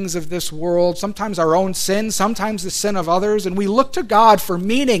the things of this world, sometimes our own sin, sometimes the sin of others, and we look to God for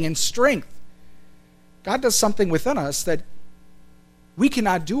meaning and strength, God does something within us that we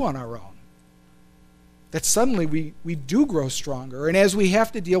cannot do on our own. That suddenly we do grow stronger. And as we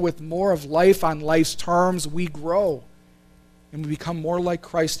have to deal with more of life on life's terms, we grow. And we become more like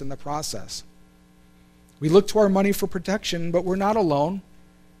Christ in the process. We look to our money for protection, but we're not alone.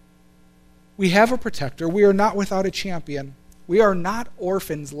 We have a protector. We are not without a champion. We are not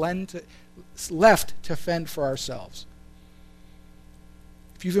orphans left to fend for ourselves.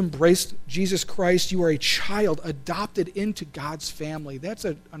 If you've embraced Jesus Christ, you are a child adopted into God's family. That's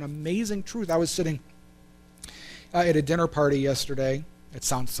an amazing truth. I was sitting at a dinner party yesterday. It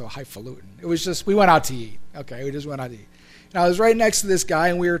sounds so highfalutin. It was just, we went out to eat. Okay, we just went out to eat. And I was right next to this guy,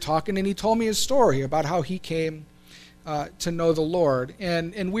 and we were talking, and he told me his story about how he came to know the Lord.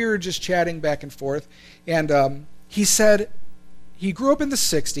 And we were just chatting back and forth. And he said he grew up in the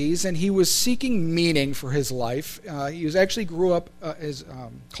 60s, and he was seeking meaning for his life. He actually grew up as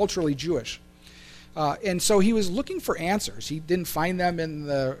culturally Jewish. And so he was looking for answers. He didn't find them in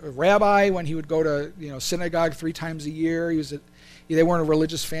the rabbi when he would go to synagogue 3 times a year. They weren't a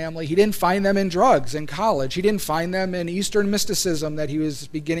religious family. He didn't find them in drugs in college. He didn't find them in Eastern mysticism that he was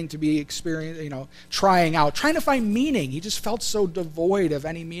beginning to be trying out, trying to find meaning. He just felt so devoid of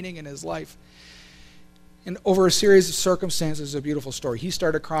any meaning in his life. And over a series of circumstances, a beautiful story. He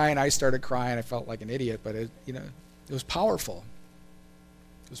started crying, I started crying. I felt like an idiot, but it was powerful.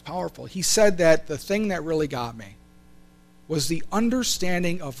 It was powerful. He said that the thing that really got me was the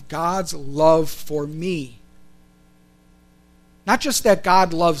understanding of God's love for me. Not just that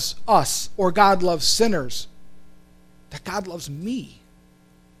God loves us or God loves sinners, that God loves me.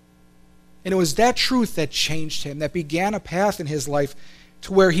 And it was that truth that changed him, that began a path in his life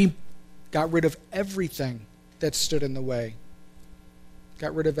to where he got rid of everything that stood in the way.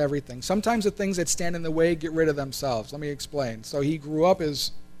 Got rid of everything. Sometimes the things that stand in the way get rid of themselves. Let me explain. So he grew up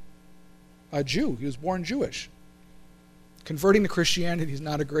as a Jew. He was born Jewish. Converting to Christianity is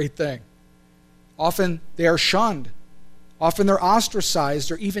not a great thing. Often they are shunned. Often they're ostracized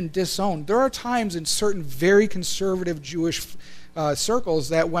or even disowned. There are times in certain very conservative Jewish circles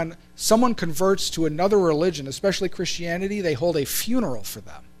that when someone converts to another religion, especially Christianity, they hold a funeral for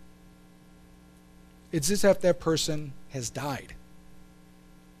them. It's as if that person has died.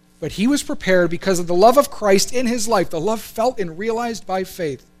 But he was prepared because of the love of Christ in his life, the love felt and realized by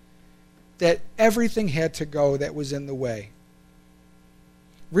faith, that everything had to go that was in the way.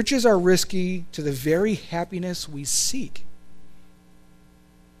 Riches are risky to the very happiness we seek.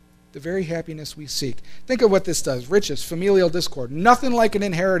 the very happiness we seek. Think of what this does. Riches, familial discord. Nothing like an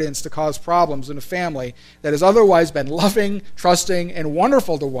inheritance to cause problems in a family that has otherwise been loving, trusting, and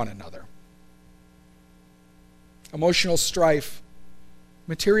wonderful to one another. Emotional strife,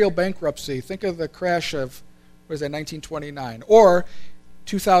 material bankruptcy. Think of the crash of, 1929? Or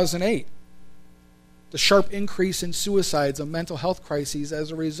 2008. The sharp increase in suicides and mental health crises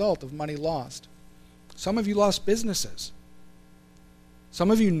as a result of money lost. Some of you lost businesses. Some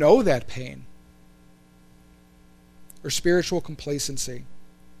of you know that pain. Or spiritual complacency.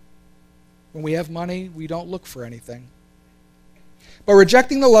 When we have money, we don't look for anything. But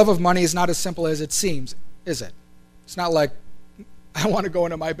rejecting the love of money is not as simple as it seems, is it? It's not like I want to go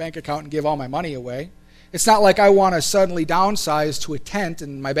into my bank account and give all my money away. It's not like I want to suddenly downsize to a tent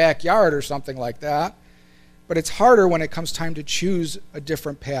in my backyard or something like that. But it's harder when it comes time to choose a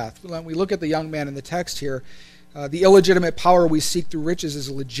different path. When we look at the young man in the text here, the illegitimate power we seek through riches is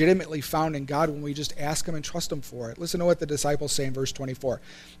legitimately found in God when we just ask Him and trust Him for it. Listen to what the disciples say in verse 24.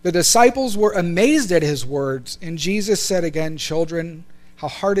 The disciples were amazed at His words, and Jesus said again, "Children, how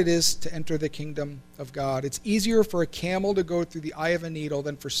hard it is to enter the kingdom of God. It's easier for a camel to go through the eye of a needle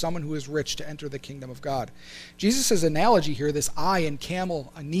than for someone who is rich to enter the kingdom of God." Jesus' analogy here, this eye and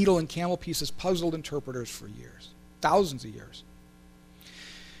camel, a needle and camel piece, has puzzled interpreters for years, thousands of years.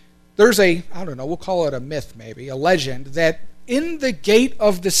 There's we'll call it a myth maybe, a legend, that in the gate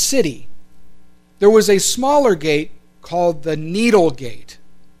of the city, there was a smaller gate called the Needle Gate.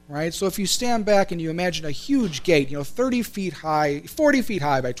 Right? So if you stand back and you imagine a huge gate, 30 feet high, 40 feet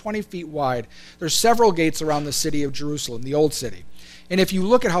high by 20 feet wide, there's several gates around the city of Jerusalem, the old city. And if you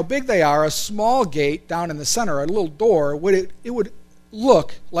look at how big they are, a small gate down in the center, a little door, it would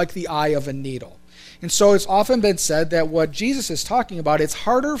look like the eye of a needle. And so it's often been said that what Jesus is talking about, it's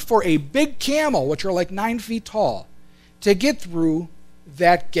harder for a big camel, which are like 9 feet tall, to get through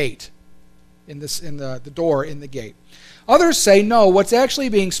that gate, in the door in the gate. Others say, no, what's actually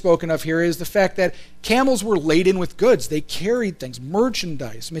being spoken of here is the fact that camels were laden with goods. They carried things,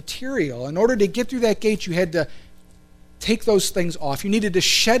 merchandise, material. In order to get through that gate, you had to take those things off. You needed to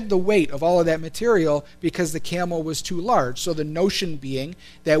shed the weight of all of that material because the camel was too large. So the notion being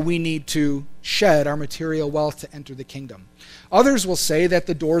that we need to shed our material wealth to enter the kingdom. Others will say that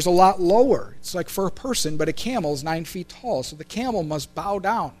the door's a lot lower. It's like for a person, but a camel is 9 feet tall. So the camel must bow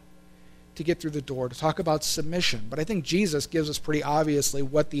down to get through the door, to talk about submission. But I think Jesus gives us pretty obviously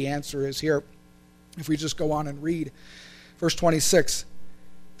what the answer is here. If we just go on and read verse 26,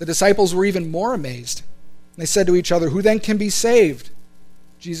 the disciples were even more amazed. They said to each other, "Who then can be saved?"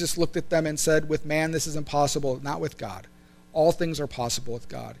 Jesus looked at them and said, "With man this is impossible, not with God. All things are possible with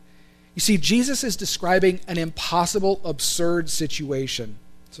God." You see, Jesus is describing an impossible, absurd situation.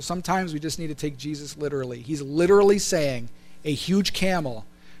 So sometimes we just need to take Jesus literally. He's literally saying a huge camel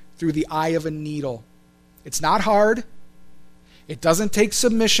through the eye of a needle. It's not hard. It doesn't take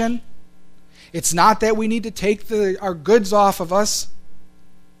submission. It's not that we need to take our goods off of us.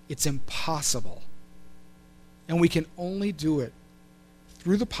 It's impossible. And we can only do it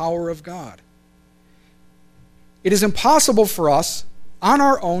through the power of God. It is impossible for us on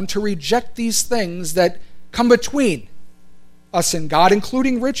our own to reject these things that come between us and God,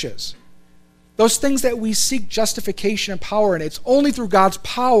 including riches. Those things that we seek justification and power in, it's only through God's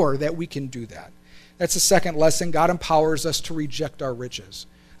power that we can do that. That's the second lesson. God empowers us to reject our riches.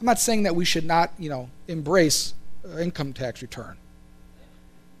 I'm not saying that we should not, embrace income tax return.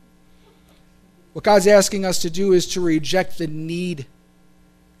 What God's asking us to do is to reject the need,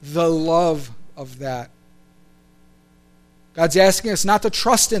 the love of that. God's asking us not to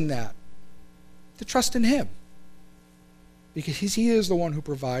trust in that, to trust in Him. Because He is the one who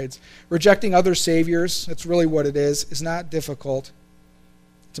provides. Rejecting other saviors, that's really what it is not difficult.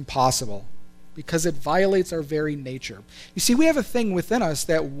 It's impossible. Because it violates our very nature. You see, we have a thing within us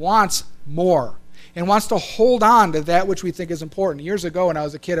that wants more and wants to hold on to that which we think is important. Years ago when I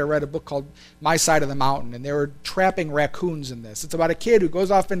was a kid, I read a book called My Side of the Mountain, and they were trapping raccoons in this. It's about a kid who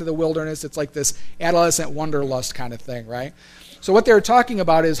goes off into the wilderness. It's like this adolescent wanderlust kind of thing, right? So what they were talking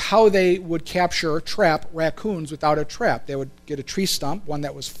about is how they would trap raccoons without a trap. They would get a tree stump, one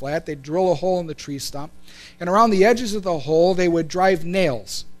that was flat. They'd drill a hole in the tree stump. And around the edges of the hole, they would drive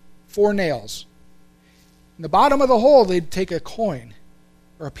nails, 4 nails. In the bottom of the hole, they'd take a coin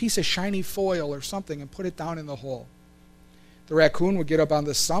or a piece of shiny foil or something and put it down in the hole. The raccoon would get up on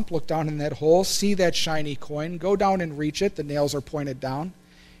the stump, look down in that hole, see that shiny coin, go down and reach it. The nails are pointed down.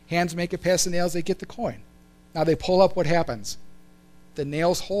 Hands make it past the nails, they get the coin. Now they pull up, what happens? The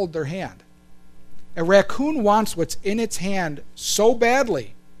nails hold their hand. A raccoon wants what's in its hand so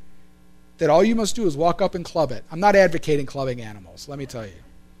badly that all you must do is walk up and club it. I'm not advocating clubbing animals, let me tell you.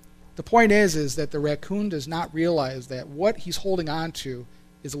 The point is that the raccoon does not realize that what he's holding on to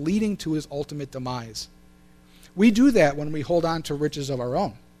is leading to his ultimate demise. We do that when we hold on to riches of our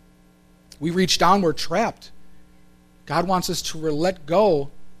own. We reach down, we're trapped. God wants us to let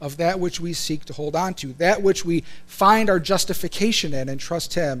go of that which we seek to hold on to, that which we find our justification in, and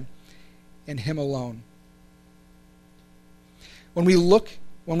trust Him and Him alone. When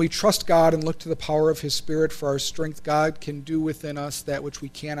we trust God and look to the power of His Spirit for our strength, God can do within us that which we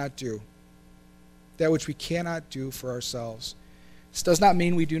cannot do. That which we cannot do for ourselves. This does not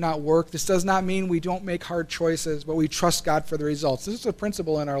mean we do not work. This does not mean we don't make hard choices, but we trust God for the results. This is a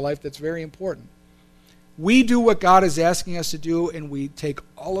principle in our life that's very important. We do what God is asking us to do, and we take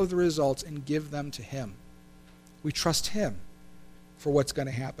all of the results and give them to Him. We trust Him for what's going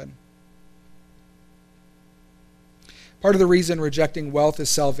to happen. Part of the reason rejecting wealth is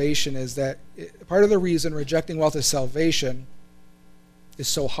salvation is that is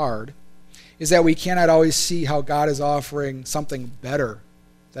so hard is that we cannot always see how God is offering something better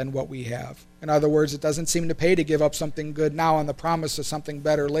than what we have. In other words, it doesn't seem to pay to give up something good now on the promise of something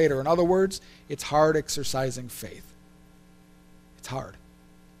better later. In other words, it's hard exercising faith. It's hard.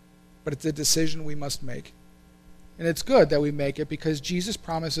 But it's a decision we must make. And it's good that we make it because Jesus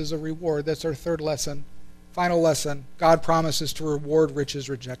promises a reward. That's our third lesson. Final lesson. God promises to reward riches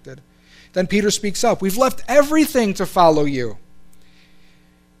rejected. Then Peter speaks up. We've left everything to follow you.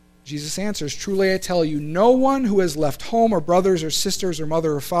 Jesus answers, truly I tell you, no one who has left home or brothers or sisters or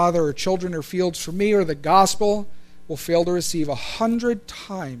mother or father or children or fields for me or the gospel will fail to receive 100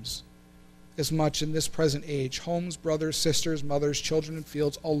 times as much in this present age, homes, brothers, sisters, mothers, children, and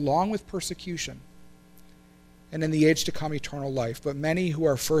fields, along with persecution, and in the age to come eternal life. But many who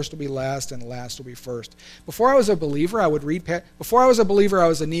are first will be last, and last will be first. Before I was a believer, I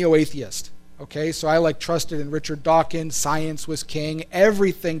was a neo-atheist. Okay, so I trusted in Richard Dawkins, science was king,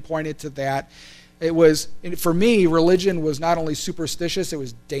 everything pointed to that. For me, religion was not only superstitious, it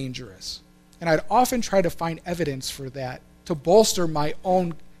was dangerous. And I'd often try to find evidence for that to bolster my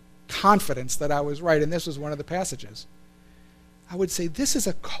own confidence that I was right, and this was one of the passages. I would say, this is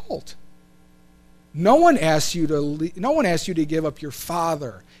a cult. No one asked you to give up your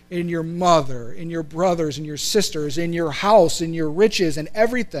father and your mother and your brothers and your sisters and your house and your riches and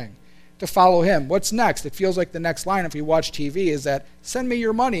everything to follow him. What's next? It feels like the next line if you watch TV is that, send me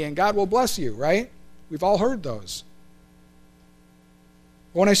your money and God will bless you, right? We've all heard those.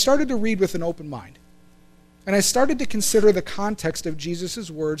 But when I started to read with an open mind, and I started to consider the context of Jesus'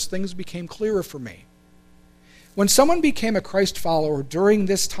 words, things became clearer for me. When someone became a Christ follower during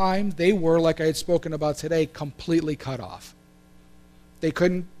this time, they were, like I had spoken about today, completely cut off. They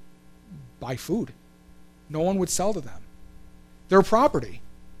couldn't buy food. No one would sell to them. Their property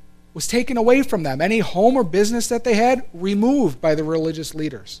was taken away from them. Any home or business that they had, removed by the religious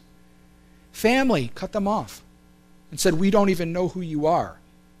leaders. Family cut them off and said, we don't even know who you are.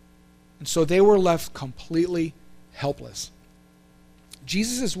 And so they were left completely helpless.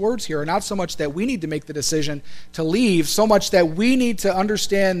 Jesus' words here are not so much that we need to make the decision to leave, so much that we need to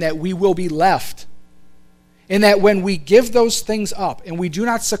understand that we will be left. And that when we give those things up and we do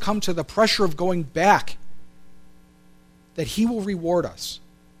not succumb to the pressure of going back, that He will reward us.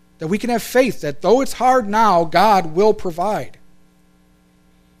 That we can have faith that though it's hard now, God will provide.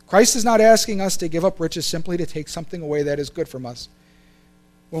 Christ is not asking us to give up riches simply to take something away that is good from us.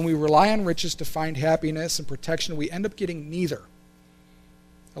 When we rely on riches to find happiness and protection, we end up getting neither.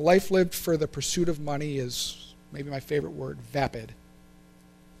 A life lived for the pursuit of money is, maybe my favorite word, vapid,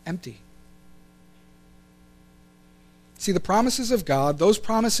 empty. See, the promises of God, those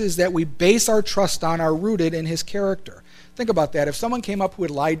promises that we base our trust on, are rooted in His character. Think about that. If someone came up who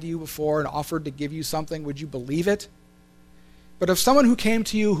had lied to you before and offered to give you something, would you believe it? But if someone who came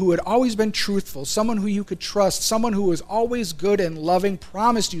to you who had always been truthful, someone who you could trust, someone who was always good and loving,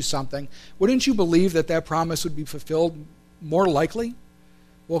 promised you something, wouldn't you believe that that promise would be fulfilled more likely?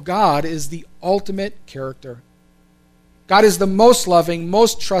 Well, God is the ultimate character. God is the most loving,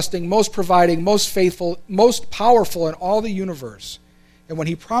 most trusting, most providing, most faithful, most powerful in all the universe. And when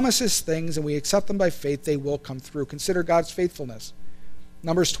He promises things and we accept them by faith, they will come through. Consider God's faithfulness.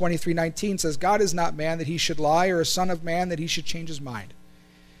 Numbers 23:19 says, God is not man that He should lie, or a son of man that He should change his mind.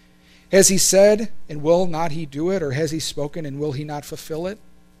 Has He said, and will not He do it? Or has He spoken, and will He not fulfill it?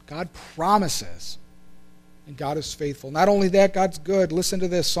 God promises, and God is faithful. Not only that, God's good. Listen to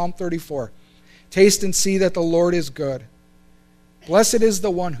this, Psalm 34. Taste and see that the Lord is good. Blessed is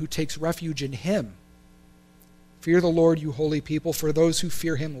the one who takes refuge in Him. Fear the Lord, you holy people, for those who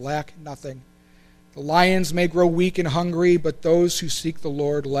fear Him lack nothing. The lions may grow weak and hungry, but those who seek the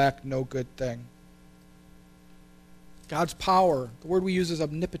Lord lack no good thing. God's power. The word we use is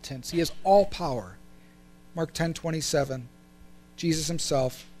omnipotence. He has all power. Mark 10:27. Jesus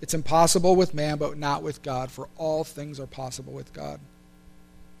himself. It's impossible with man, but not with God, for all things are possible with God.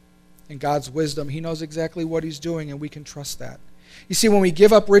 In God's wisdom, he knows exactly what he's doing, and we can trust that. You see, when we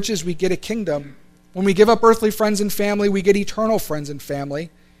give up riches, we get a kingdom. When we give up earthly friends and family, we get eternal friends and family.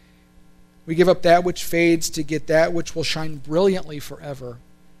 We give up that which fades to get that which will shine brilliantly forever.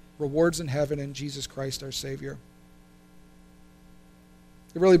 Rewards in heaven in Jesus Christ our Savior.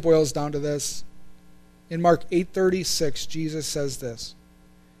 It really boils down to this. In Mark 8:36, Jesus says this: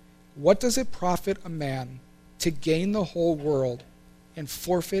 "What does it profit a man to gain the whole world and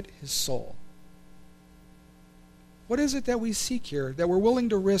forfeit his soul?" What is it that we seek here, that we're willing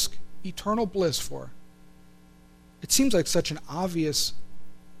to risk eternal bliss for? It seems like such an obvious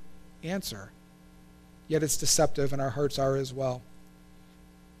answer, yet it's deceptive, and our hearts are as well.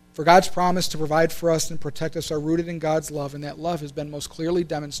 For God's promise to provide for us and protect us are rooted in God's love, and that love has been most clearly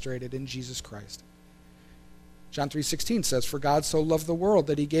demonstrated in Jesus Christ. John 3:16 says, "For God so loved the world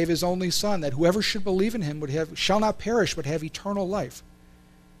that he gave his only Son, that whoever should believe in him shall not perish but have eternal life."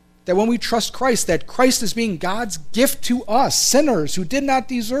 That when we trust Christ, that Christ is being God's gift to us, sinners who did not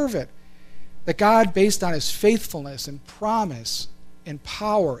deserve it. That God, based on his faithfulness and promise and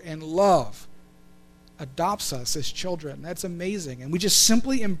power and love, adopts us as children. That's amazing. And we just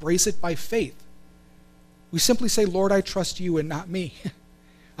simply embrace it by faith. We simply say, "Lord, I trust you and not me.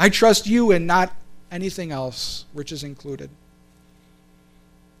 I trust you and not anything else," riches included.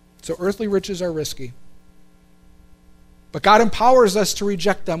 So earthly riches are risky. But God empowers us to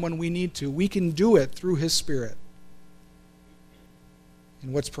reject them when we need to. We can do it through his Spirit.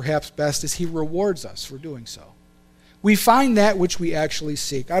 And what's perhaps best is he rewards us for doing so. We find that which we actually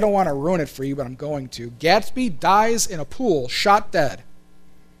seek. I don't want to ruin it for you, but I'm going to. Gatsby dies in a pool, shot dead,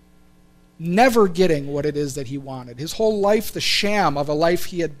 never getting what it is that he wanted. His whole life, the sham of a life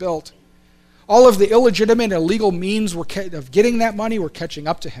he had built. All of the illegitimate, illegal means of getting that money were catching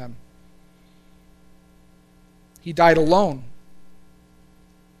up to him. He died alone.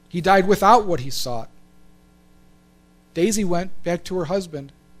 He died without what he sought. Daisy went back to her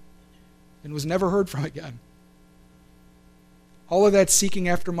husband and was never heard from again. All of that seeking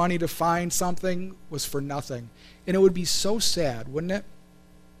after money to find something was for nothing. And it would be so sad, wouldn't it?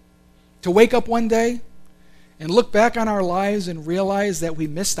 To wake up one day and look back on our lives and realize that we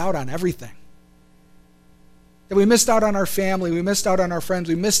missed out on everything. That we missed out on our family, we missed out on our friends,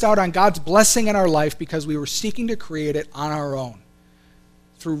 we missed out on God's blessing in our life because we were seeking to create it on our own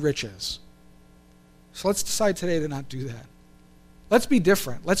through riches. So let's decide today to not do that. Let's be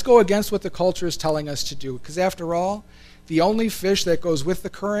different. Let's go against what the culture is telling us to do, because after all, the only fish that goes with the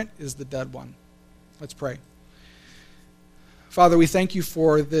current is the dead one. Let's pray. Father, we thank you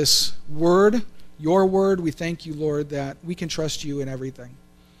for this word, your word. We thank you, Lord, that we can trust you in everything.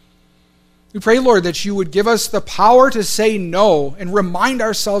 We pray, Lord, that you would give us the power to say no and remind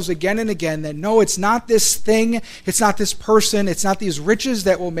ourselves again and again that no, it's not this thing, it's not this person, it's not these riches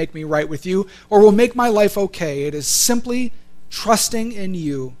that will make me right with you or will make my life okay. It is simply trusting in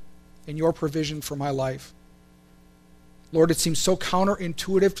you and your provision for my life. Lord, it seems so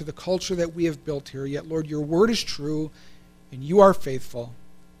counterintuitive to the culture that we have built here, yet, Lord, your word is true and you are faithful.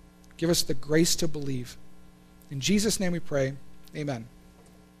 Give us the grace to believe. In Jesus' name we pray, amen.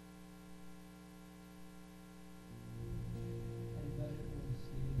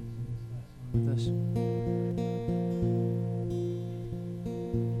 With us.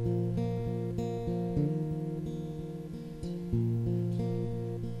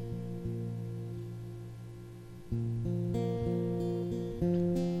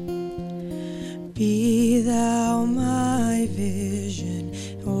 Be thou my vision,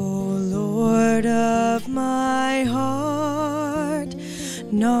 O Lord of my heart,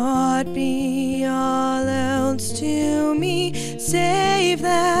 not be all else to me, save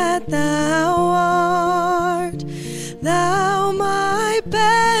that thou art. Thou my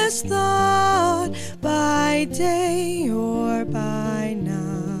best thought, by day or by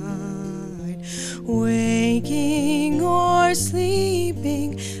night, waking or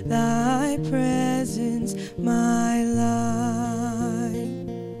sleeping, thy presence my light.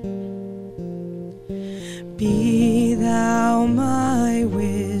 Be thou my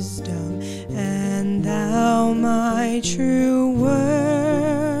wisdom, and thou my true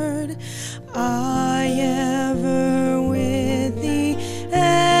word. I ever with thee,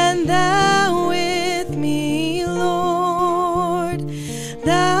 and thou with me, Lord.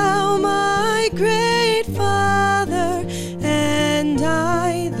 Thou my great Father, and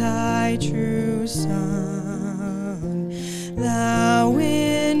I thy true Son. Thou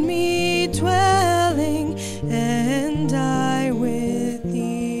in me dwelling, and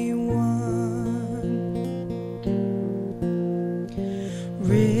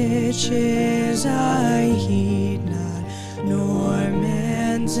riches I heed not, nor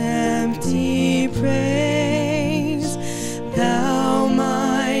man's empty praise. Thou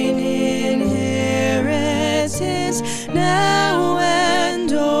mine inheritance now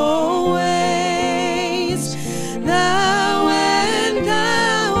and always. Thou and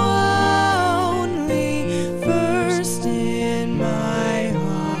thou only, first in my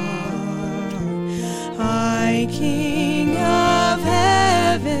heart. I, King of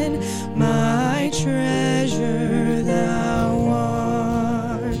heaven, my treasure thou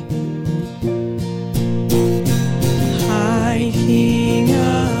art. I, King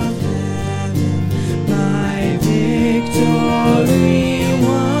of heaven, my victory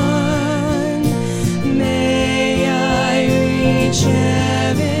won. May I reach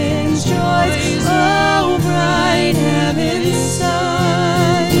heaven's joys, oh bright heaven's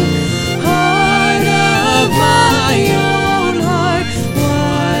sun. Heart of my own heart,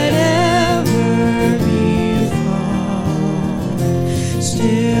 whatever befall,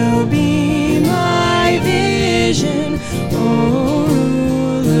 still be my vision, O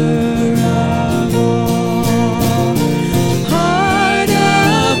ruler of all. Heart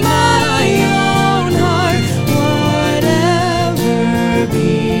of my own heart, whatever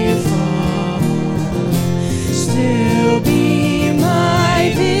befall, still be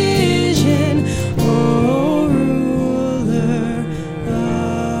my vision, O ruler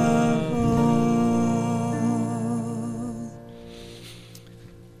of all.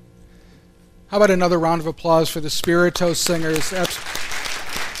 How about another round of applause for the Spirito singers?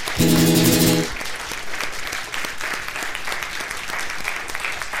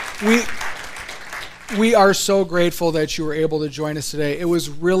 We are so grateful that you were able to join us today. It was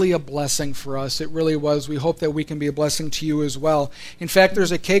really a blessing for us. It really was. We hope that we can be a blessing to you as well. In fact,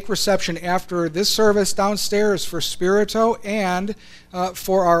 there's a cake reception after this service downstairs for Spirito and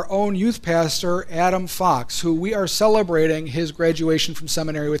for our own youth pastor, Adam Fox, who we are celebrating his graduation from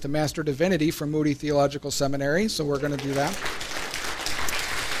seminary with a Master of Divinity from Moody Theological Seminary. So we're going to do that.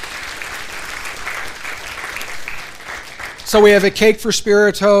 So we have a cake for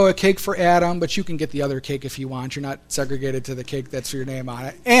Spirito, a cake for Adam, but you can get the other cake if you want. You're not segregated to the cake that's your name on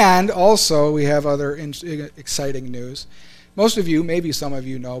it. And also we have other exciting news. Most of you, maybe some of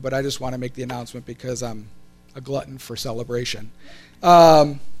you know, but I just want to make the announcement because I'm a glutton for celebration.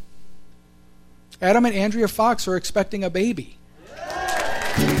 Adam and Andrea Fox are expecting a baby.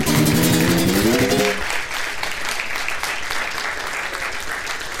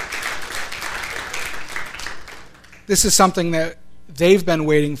 This is something that they've been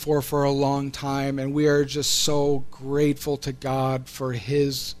waiting for a long time, and we are just so grateful to God for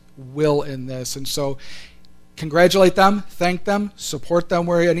His will in this. And so congratulate them, thank them, support them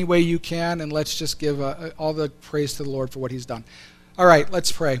where any way you can, and let's just give all the praise to the Lord for what He's done. All right,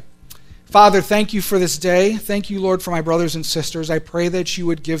 let's pray. Father, thank you for this day. Thank you, Lord, for my brothers and sisters. I pray that you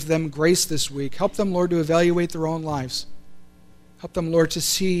would give them grace this week. Help them, Lord, to evaluate their own lives. Help them, Lord, to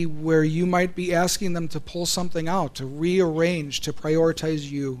see where you might be asking them to pull something out, to rearrange, to prioritize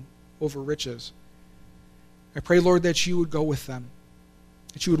you over riches. I pray, Lord, that you would go with them,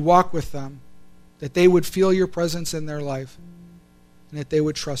 that you would walk with them, that they would feel your presence in their life, and that they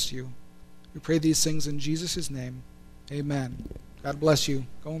would trust you. We pray these things in Jesus' name. Amen. God bless you.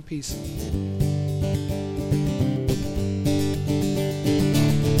 Go in peace.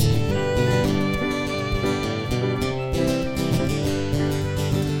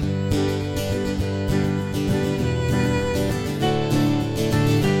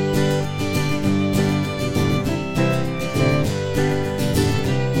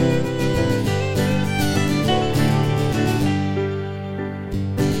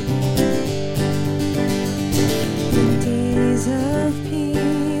 Days of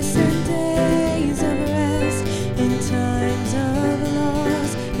peace and days of rest, in times of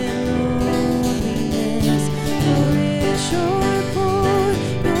loss and loneliness. No rich or poor,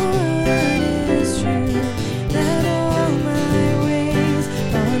 your word is true, that all my ways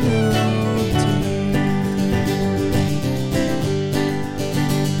are known to you.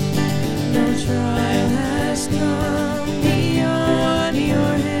 No trial has come beyond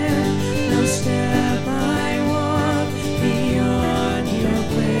your hand, no step I walk beyond your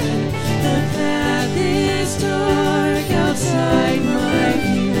plan. The path is dark outside my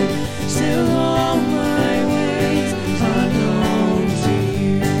view, still all my ways are known to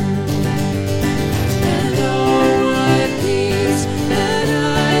you. And oh, what peace that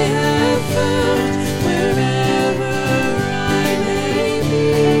I have found wherever I may be.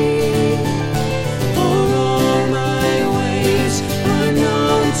 For all my ways are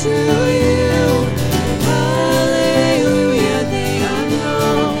known to